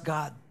trust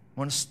God.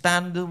 We're going to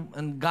stand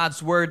on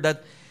God's word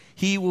that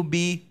He will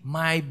be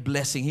my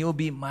blessing. He will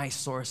be my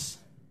source.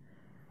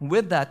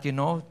 With that,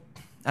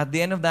 at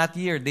the end of that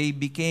year, they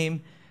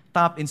became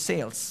top in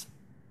sales.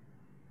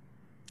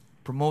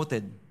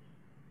 Promoted.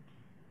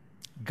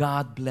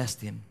 God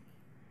blessed him.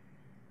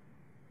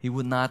 He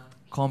would not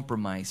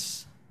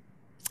compromise.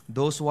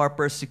 Those who are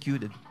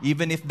persecuted,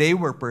 even if they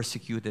were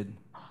persecuted,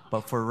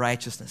 but for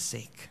righteousness'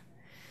 sake.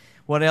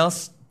 What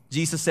else?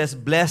 Jesus says,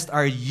 blessed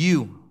are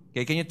you.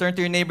 Okay, can you turn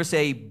to your neighbor and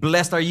say,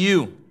 blessed are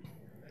you?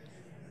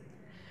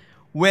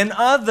 When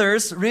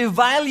others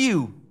revile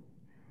you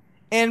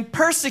and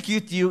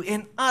persecute you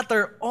and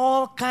utter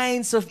all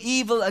kinds of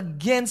evil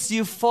against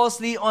you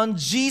falsely on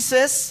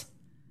Jesus'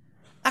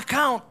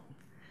 account.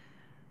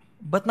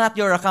 But not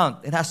your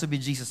account. It has to be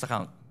Jesus'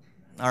 account.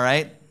 All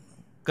right?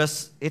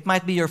 Because it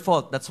might be your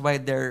fault. That's why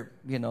they're,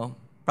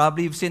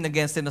 probably you've sinned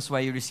against Him. That's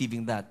why you're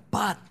receiving that.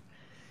 But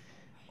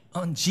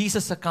on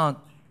Jesus' account,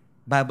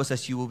 Bible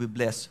says you will be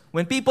blessed.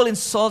 When people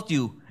insult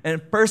you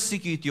and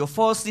persecute you,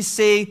 falsely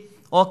say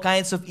all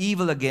kinds of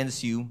evil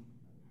against you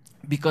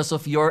because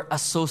of your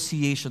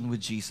association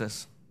with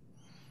Jesus.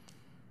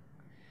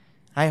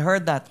 I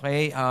heard that,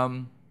 okay?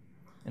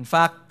 In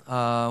fact,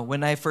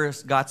 when I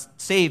first got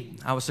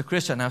saved, I was a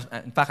Christian.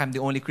 In fact, I'm the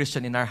only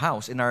Christian in our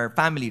house, in our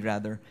family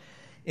rather.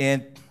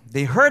 And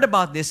they heard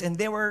about this and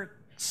they were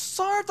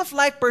sort of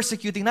like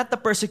persecuting, not the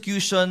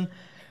persecution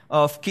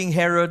of King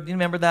Herod. You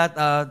remember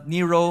that?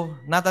 Nero,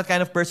 not that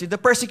kind of persecution. The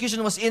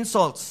persecution was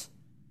insults.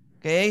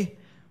 Okay?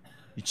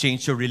 You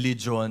change your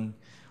religion.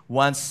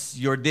 Once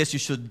you're this, you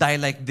should die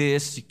like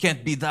this. You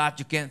can't be that.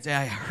 You can't.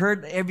 I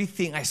heard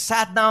everything. I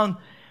sat down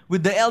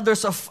with the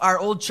elders of our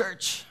old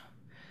church.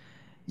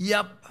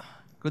 Yep.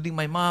 Including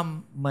my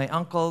mom, my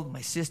uncle,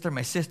 my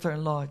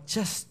sister-in-law,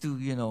 just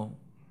to,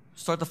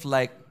 sort of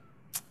like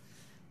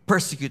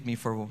persecute me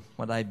for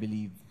what I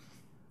believe.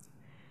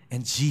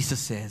 And Jesus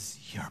says,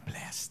 you're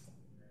blessed.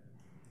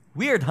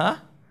 Weird, huh?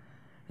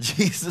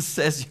 Jesus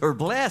says you're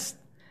blessed.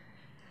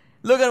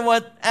 Look at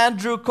what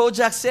Andrew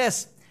Kojak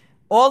says.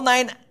 All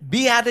 9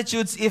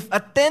 Beatitudes, if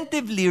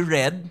attentively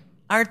read,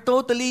 are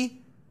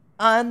totally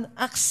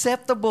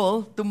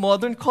unacceptable to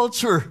modern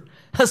culture,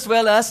 as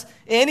well as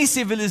any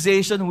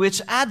civilization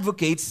which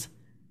advocates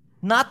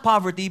not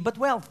poverty but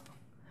wealth,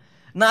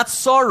 not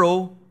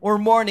sorrow or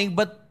mourning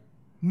but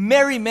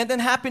merriment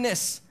and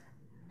happiness,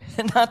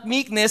 not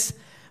meekness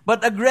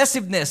but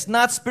aggressiveness,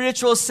 not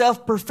spiritual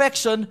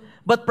self-perfection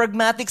but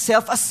pragmatic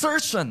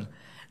self-assertion,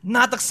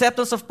 not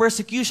acceptance of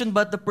persecution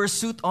but the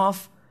pursuit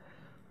of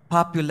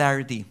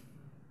popularity.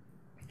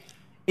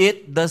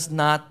 It does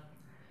not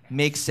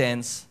make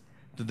sense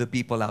to the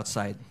people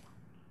outside.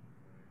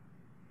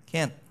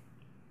 Can't.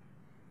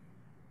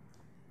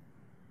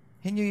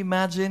 Can you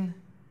imagine?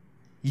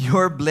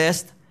 You're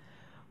blessed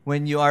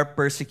when you are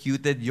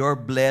persecuted. You're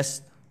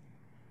blessed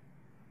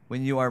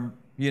when you are,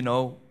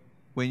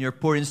 when you're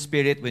poor in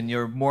spirit, when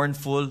you're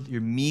mournful, you're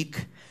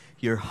meek,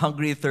 you're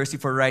hungry, thirsty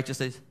for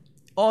righteousness.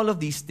 All of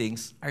these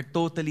things are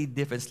totally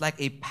different. It's like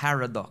a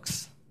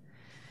paradox.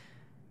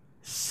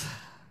 It's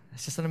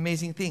just an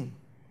amazing thing.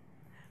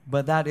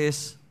 But that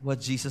is what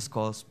Jesus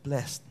calls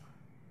blessed.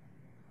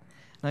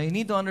 Now you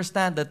need to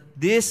understand that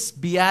this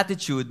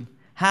beatitude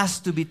has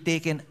to be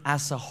taken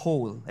as a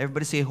whole.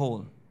 Everybody say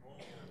whole.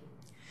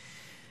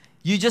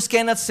 You just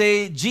cannot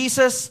say,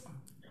 Jesus,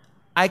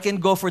 I can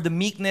go for the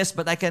meekness,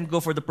 but I can't go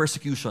for the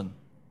persecution.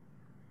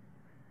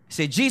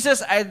 Say,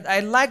 Jesus, I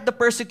like the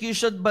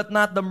persecution, but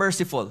not the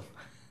merciful.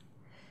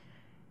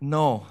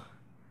 No.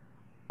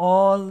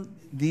 All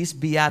these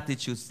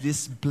beatitudes,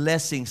 these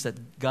blessings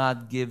that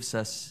God gives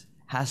us,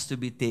 has to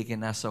be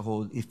taken as a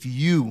whole if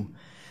you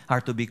are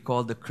to be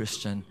called a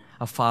Christian,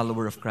 a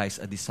follower of Christ,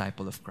 a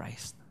disciple of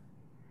Christ.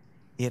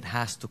 It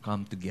has to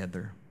come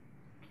together.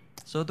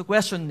 So the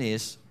question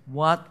is,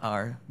 what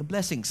are the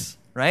blessings,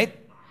 right?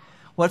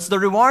 What's the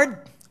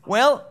reward?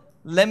 Well,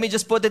 let me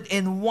just put it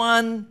in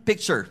one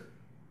picture.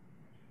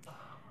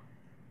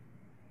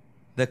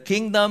 The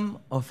kingdom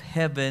of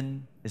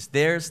heaven is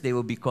theirs. They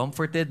will be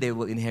comforted. They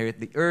will inherit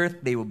the earth.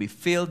 They will be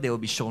filled. They will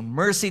be shown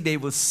mercy. They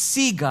will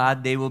see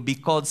God. They will be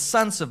called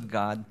sons of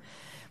God.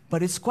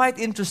 But it's quite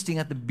interesting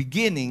at the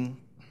beginning,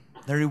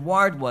 the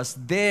reward was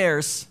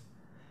theirs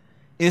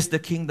is the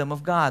kingdom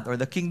of God, or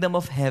the kingdom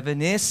of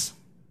heaven is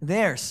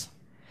theirs.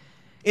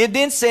 It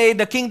didn't say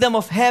the kingdom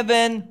of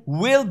heaven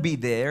will be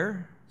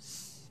there,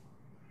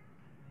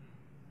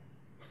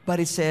 but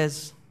it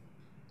says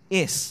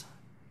is.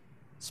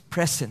 It's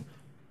present.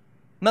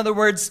 In other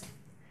words,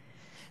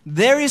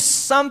 there is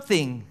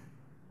something,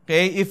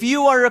 okay? If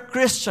you are a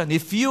Christian,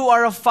 if you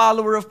are a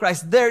follower of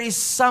Christ, there is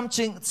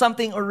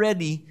something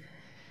already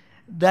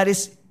that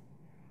is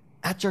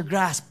at your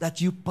grasp, that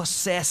you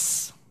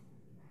possess.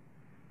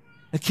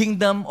 The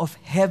kingdom of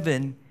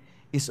heaven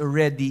is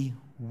already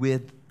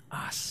with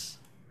us.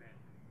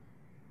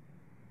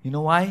 You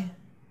know why?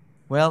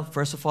 Well,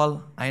 first of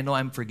all, I know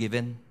I'm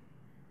forgiven.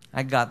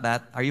 I got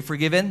that. Are you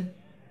forgiven?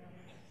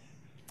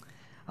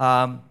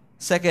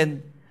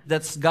 Second,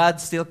 does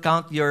God still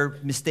count your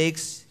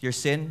mistakes, your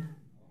sin?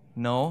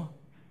 No.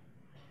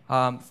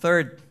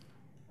 Third,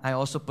 I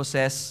also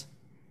possess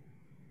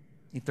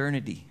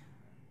eternity.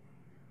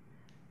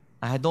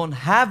 I don't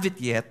have it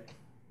yet,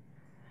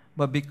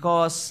 but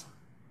because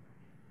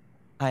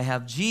I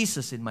have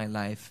Jesus in my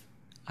life,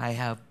 I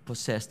have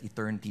possessed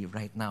eternity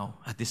right now.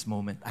 At this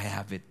moment, I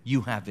have it.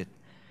 You have it.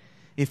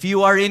 If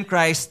you are in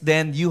Christ,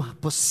 then you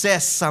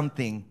possess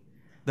something,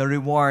 the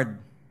reward.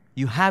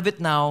 You have it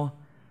now,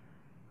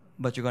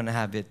 but you're going to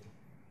have it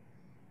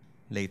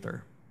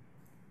later.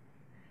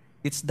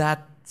 It's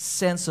that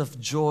sense of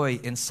joy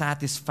and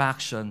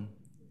satisfaction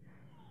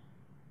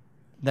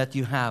that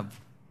you have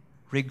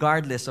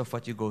regardless of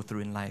what you go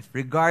through in life,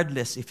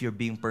 regardless if you're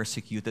being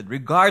persecuted,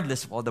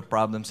 regardless of all the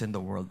problems in the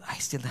world. I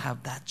still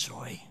have that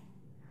joy.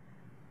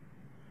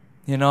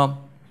 You know,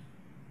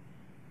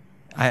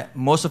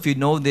 most of you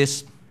know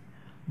this,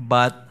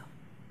 but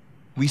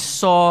we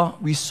saw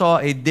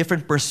a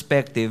different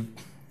perspective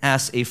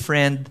as a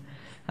friend,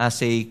 as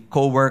a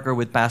co-worker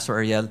with Pastor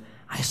Ariel.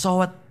 I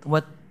saw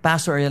what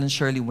Pastor Ariel and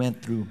Shirley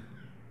went through,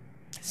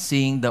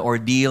 seeing the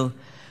ordeal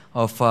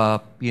of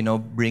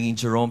bringing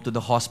Jerome to the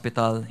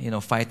hospital,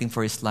 fighting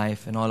for his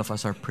life, and all of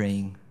us are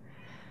praying.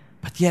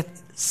 But yet,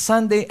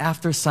 Sunday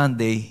after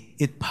Sunday,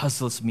 it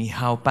puzzles me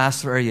how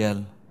Pastor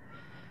Ariel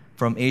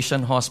from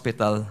Asian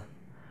Hospital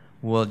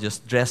will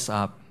just dress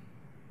up,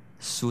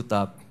 suit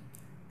up,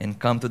 and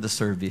come to the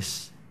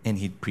service, and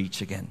he'd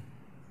preach again.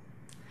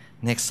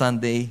 Next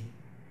Sunday,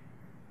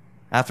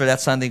 after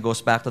that Sunday,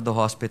 goes back to the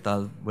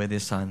hospital with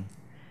his son.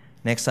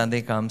 Next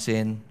Sunday comes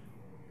in,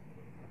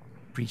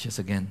 preaches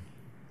again.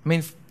 I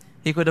mean,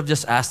 he could have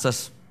just asked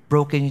us,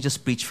 bro, can you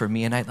just preach for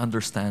me? And I'd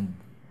understand.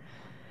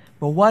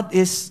 But what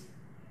is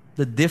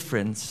the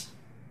difference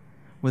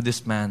with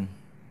this man?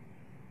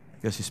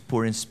 Because he's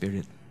poor in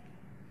spirit.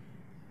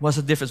 What's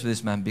the difference with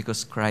this man?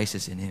 Because Christ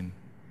is in him.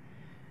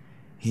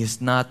 He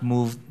is not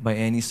moved by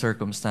any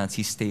circumstance.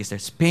 He stays there.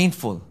 It's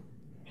painful.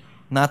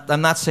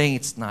 I'm not saying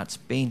it's not. It's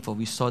painful.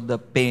 We saw the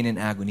pain and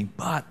agony.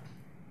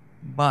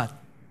 But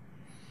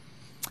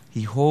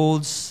He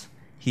holds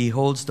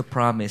the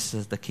promise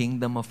that the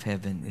kingdom of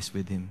heaven is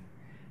with Him.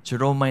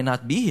 Jerome might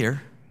not be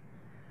here,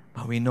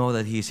 but we know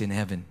that he is in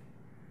heaven.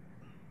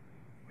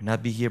 We might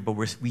not be here, but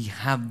we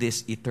have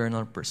this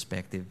eternal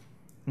perspective.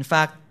 In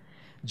fact,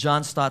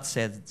 John Stott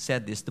said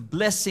this: the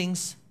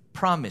blessings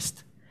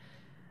promised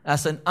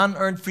as an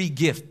unearned free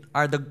gift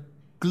are the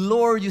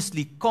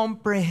gloriously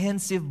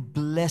comprehensive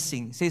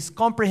blessing. It says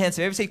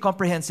comprehensive. Everybody say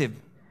comprehensive.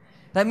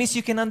 That means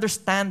you can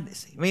understand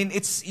this. I mean,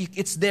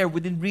 it's there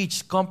within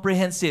reach.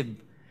 Comprehensive.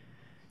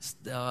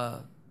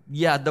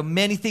 The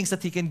many things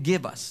that He can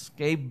give us.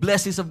 Okay,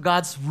 blessings of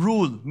God's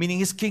rule, meaning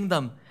His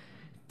kingdom.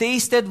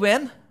 Tasted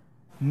when?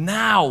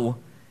 Now.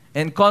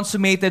 And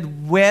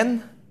consummated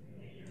when?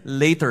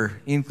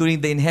 Later. Including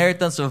the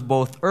inheritance of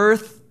both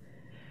earth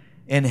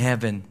and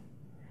heaven.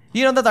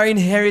 You know that our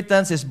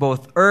inheritance is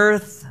both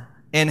earth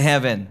and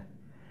heaven.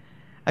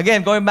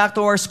 Again, going back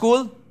to our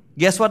school,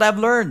 guess what I've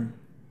learned?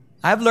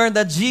 I've learned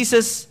that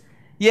Jesus,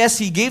 yes,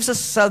 He gives us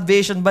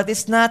salvation, but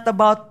it's not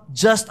about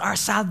just our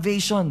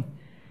salvation.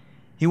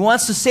 He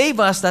wants to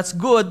save us, that's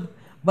good,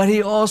 but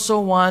He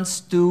also wants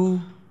to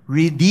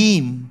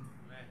redeem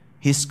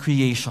His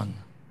creation.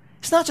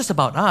 It's not just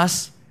about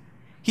us.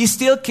 He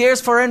still cares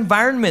for our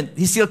environment.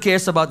 He still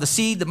cares about the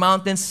sea, the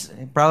mountains.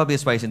 Probably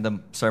that's why He's in the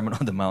Sermon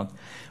on the Mount.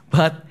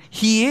 But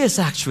He is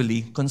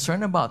actually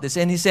concerned about this.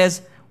 And He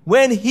says,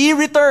 when He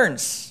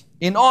returns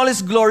in all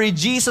His glory,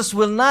 Jesus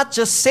will not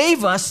just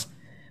save us,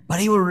 but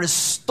He will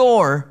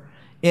restore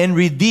and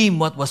redeem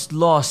what was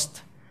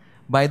lost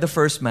by the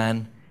first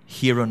man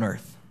here on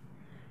earth.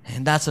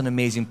 And that's an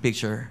amazing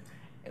picture.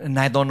 And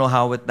I don't know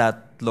how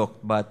that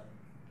looked, but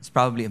it's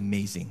probably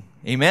amazing.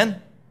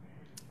 Amen?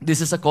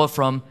 This is a quote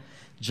from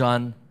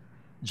John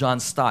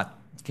Stott.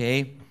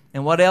 Okay?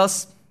 And what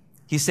else?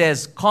 He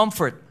says,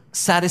 comfort,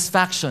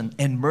 satisfaction,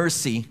 and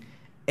mercy,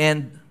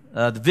 and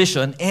the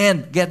vision,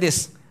 and get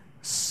this,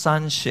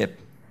 sonship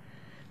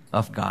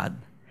of God.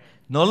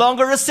 No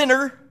longer a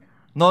sinner,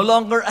 no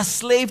longer a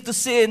slave to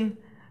sin,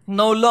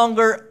 no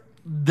longer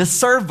the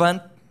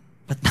servant,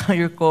 but now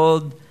you're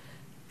called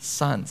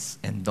sons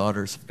and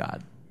daughters of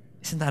God.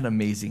 Isn't that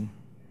amazing?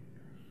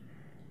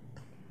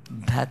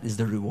 That is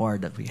the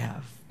reward that we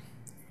have.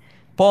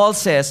 Paul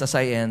says, as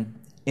I end,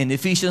 in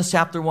Ephesians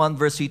chapter 1,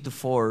 verse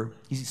 3-4,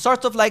 he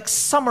sort of like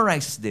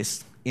summarizes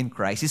this in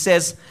Christ. He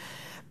says,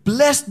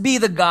 blessed be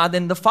the God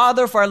and the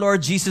Father of our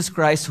Lord Jesus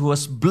Christ, who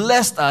has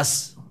blessed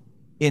us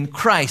in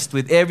Christ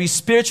with every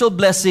spiritual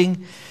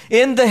blessing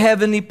in the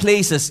heavenly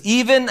places,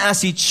 even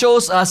as He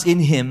chose us in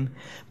Him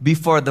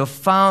before the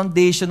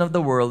foundation of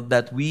the world,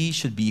 that we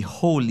should be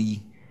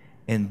holy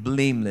and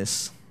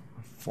blameless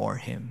for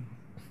Him.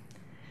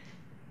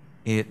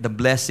 The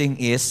blessing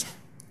is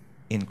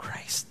in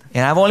Christ.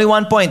 And I have only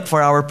one point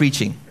for our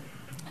preaching.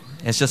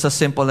 It's just as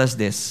simple as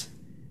this.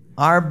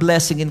 Our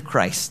blessing in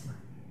Christ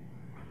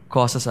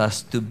causes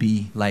us to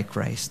be like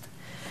Christ.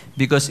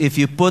 Because if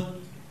you put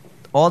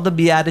all the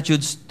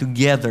Beatitudes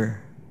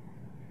together,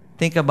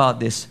 think about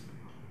this.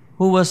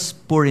 Who was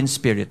poor in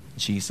spirit?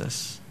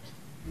 Jesus.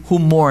 Who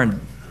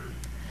mourned?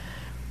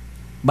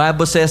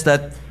 Bible says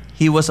that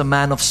He was a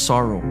man of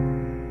sorrow.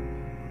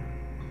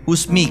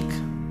 Who's meek,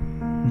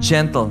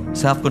 gentle,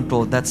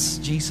 self-controlled? That's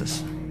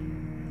Jesus.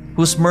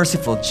 Who's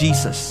merciful?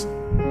 Jesus.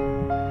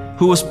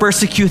 Who was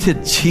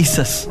persecuted?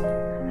 Jesus.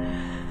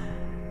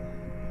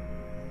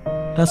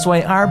 That's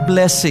why our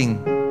blessing,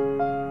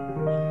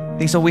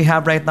 things that we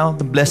have right now,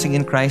 the blessing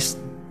in Christ,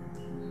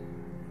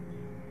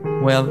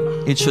 well,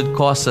 it should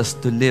cause us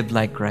to live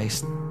like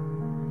Christ,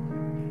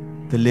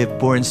 to live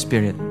poor in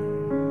spirit.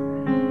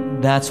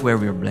 That's where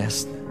we're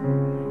blessed.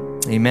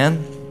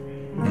 Amen?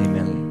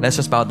 Amen. Let's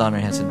just bow down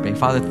our heads and pray.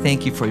 Father,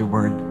 thank You for Your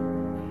word.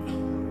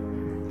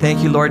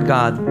 Thank You, Lord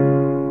God,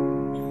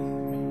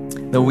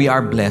 that we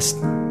are blessed.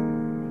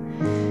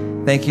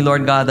 Thank You,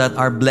 Lord God, that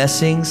our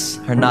blessings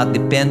are not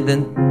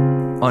dependent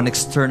on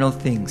external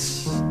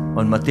things,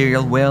 on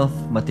material wealth,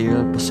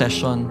 material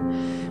possession,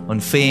 on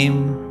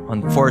fame,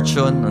 on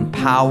fortune, on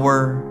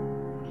power,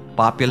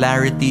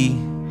 popularity.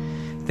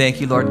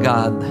 Thank You, Lord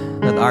God,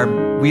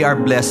 that we are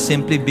blessed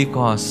simply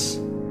because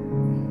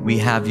we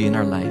have You in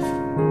our life.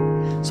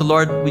 So,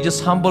 Lord, we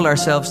just humble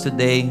ourselves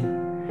today.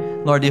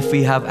 Lord, if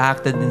we have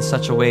acted in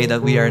such a way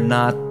that we are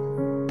not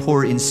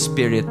poor in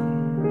spirit,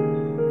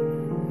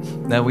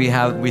 that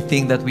we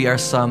think that we are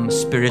some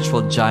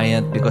spiritual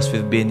giant because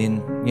we've been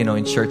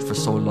in church for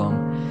so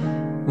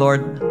long.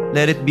 Lord,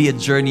 let it be a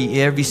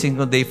journey every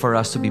single day for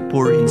us to be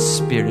poor in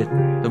spirit,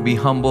 to be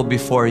humble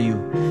before You,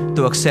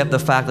 to accept the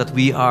fact that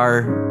we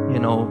are,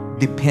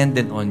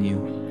 dependent on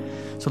You.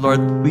 So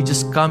Lord, we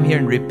just come here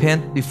and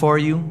repent before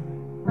You.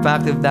 In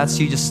fact, if that's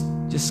you, just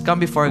come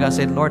before God and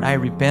say, Lord, I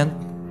repent.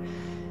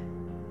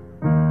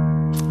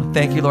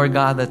 Thank You, Lord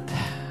God, that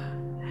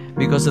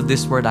because of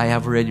this word, I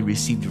have already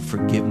received Your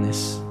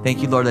forgiveness.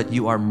 Thank You, Lord, that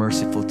You are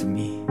merciful to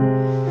me.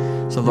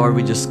 So Lord,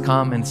 we just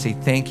come and say,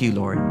 thank You,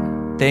 Lord.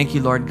 Thank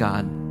you, Lord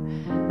God,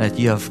 that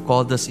you have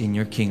called us in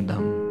your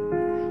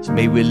kingdom. So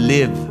may we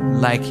live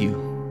like you.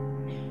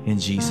 In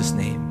Jesus'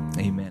 name,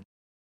 amen.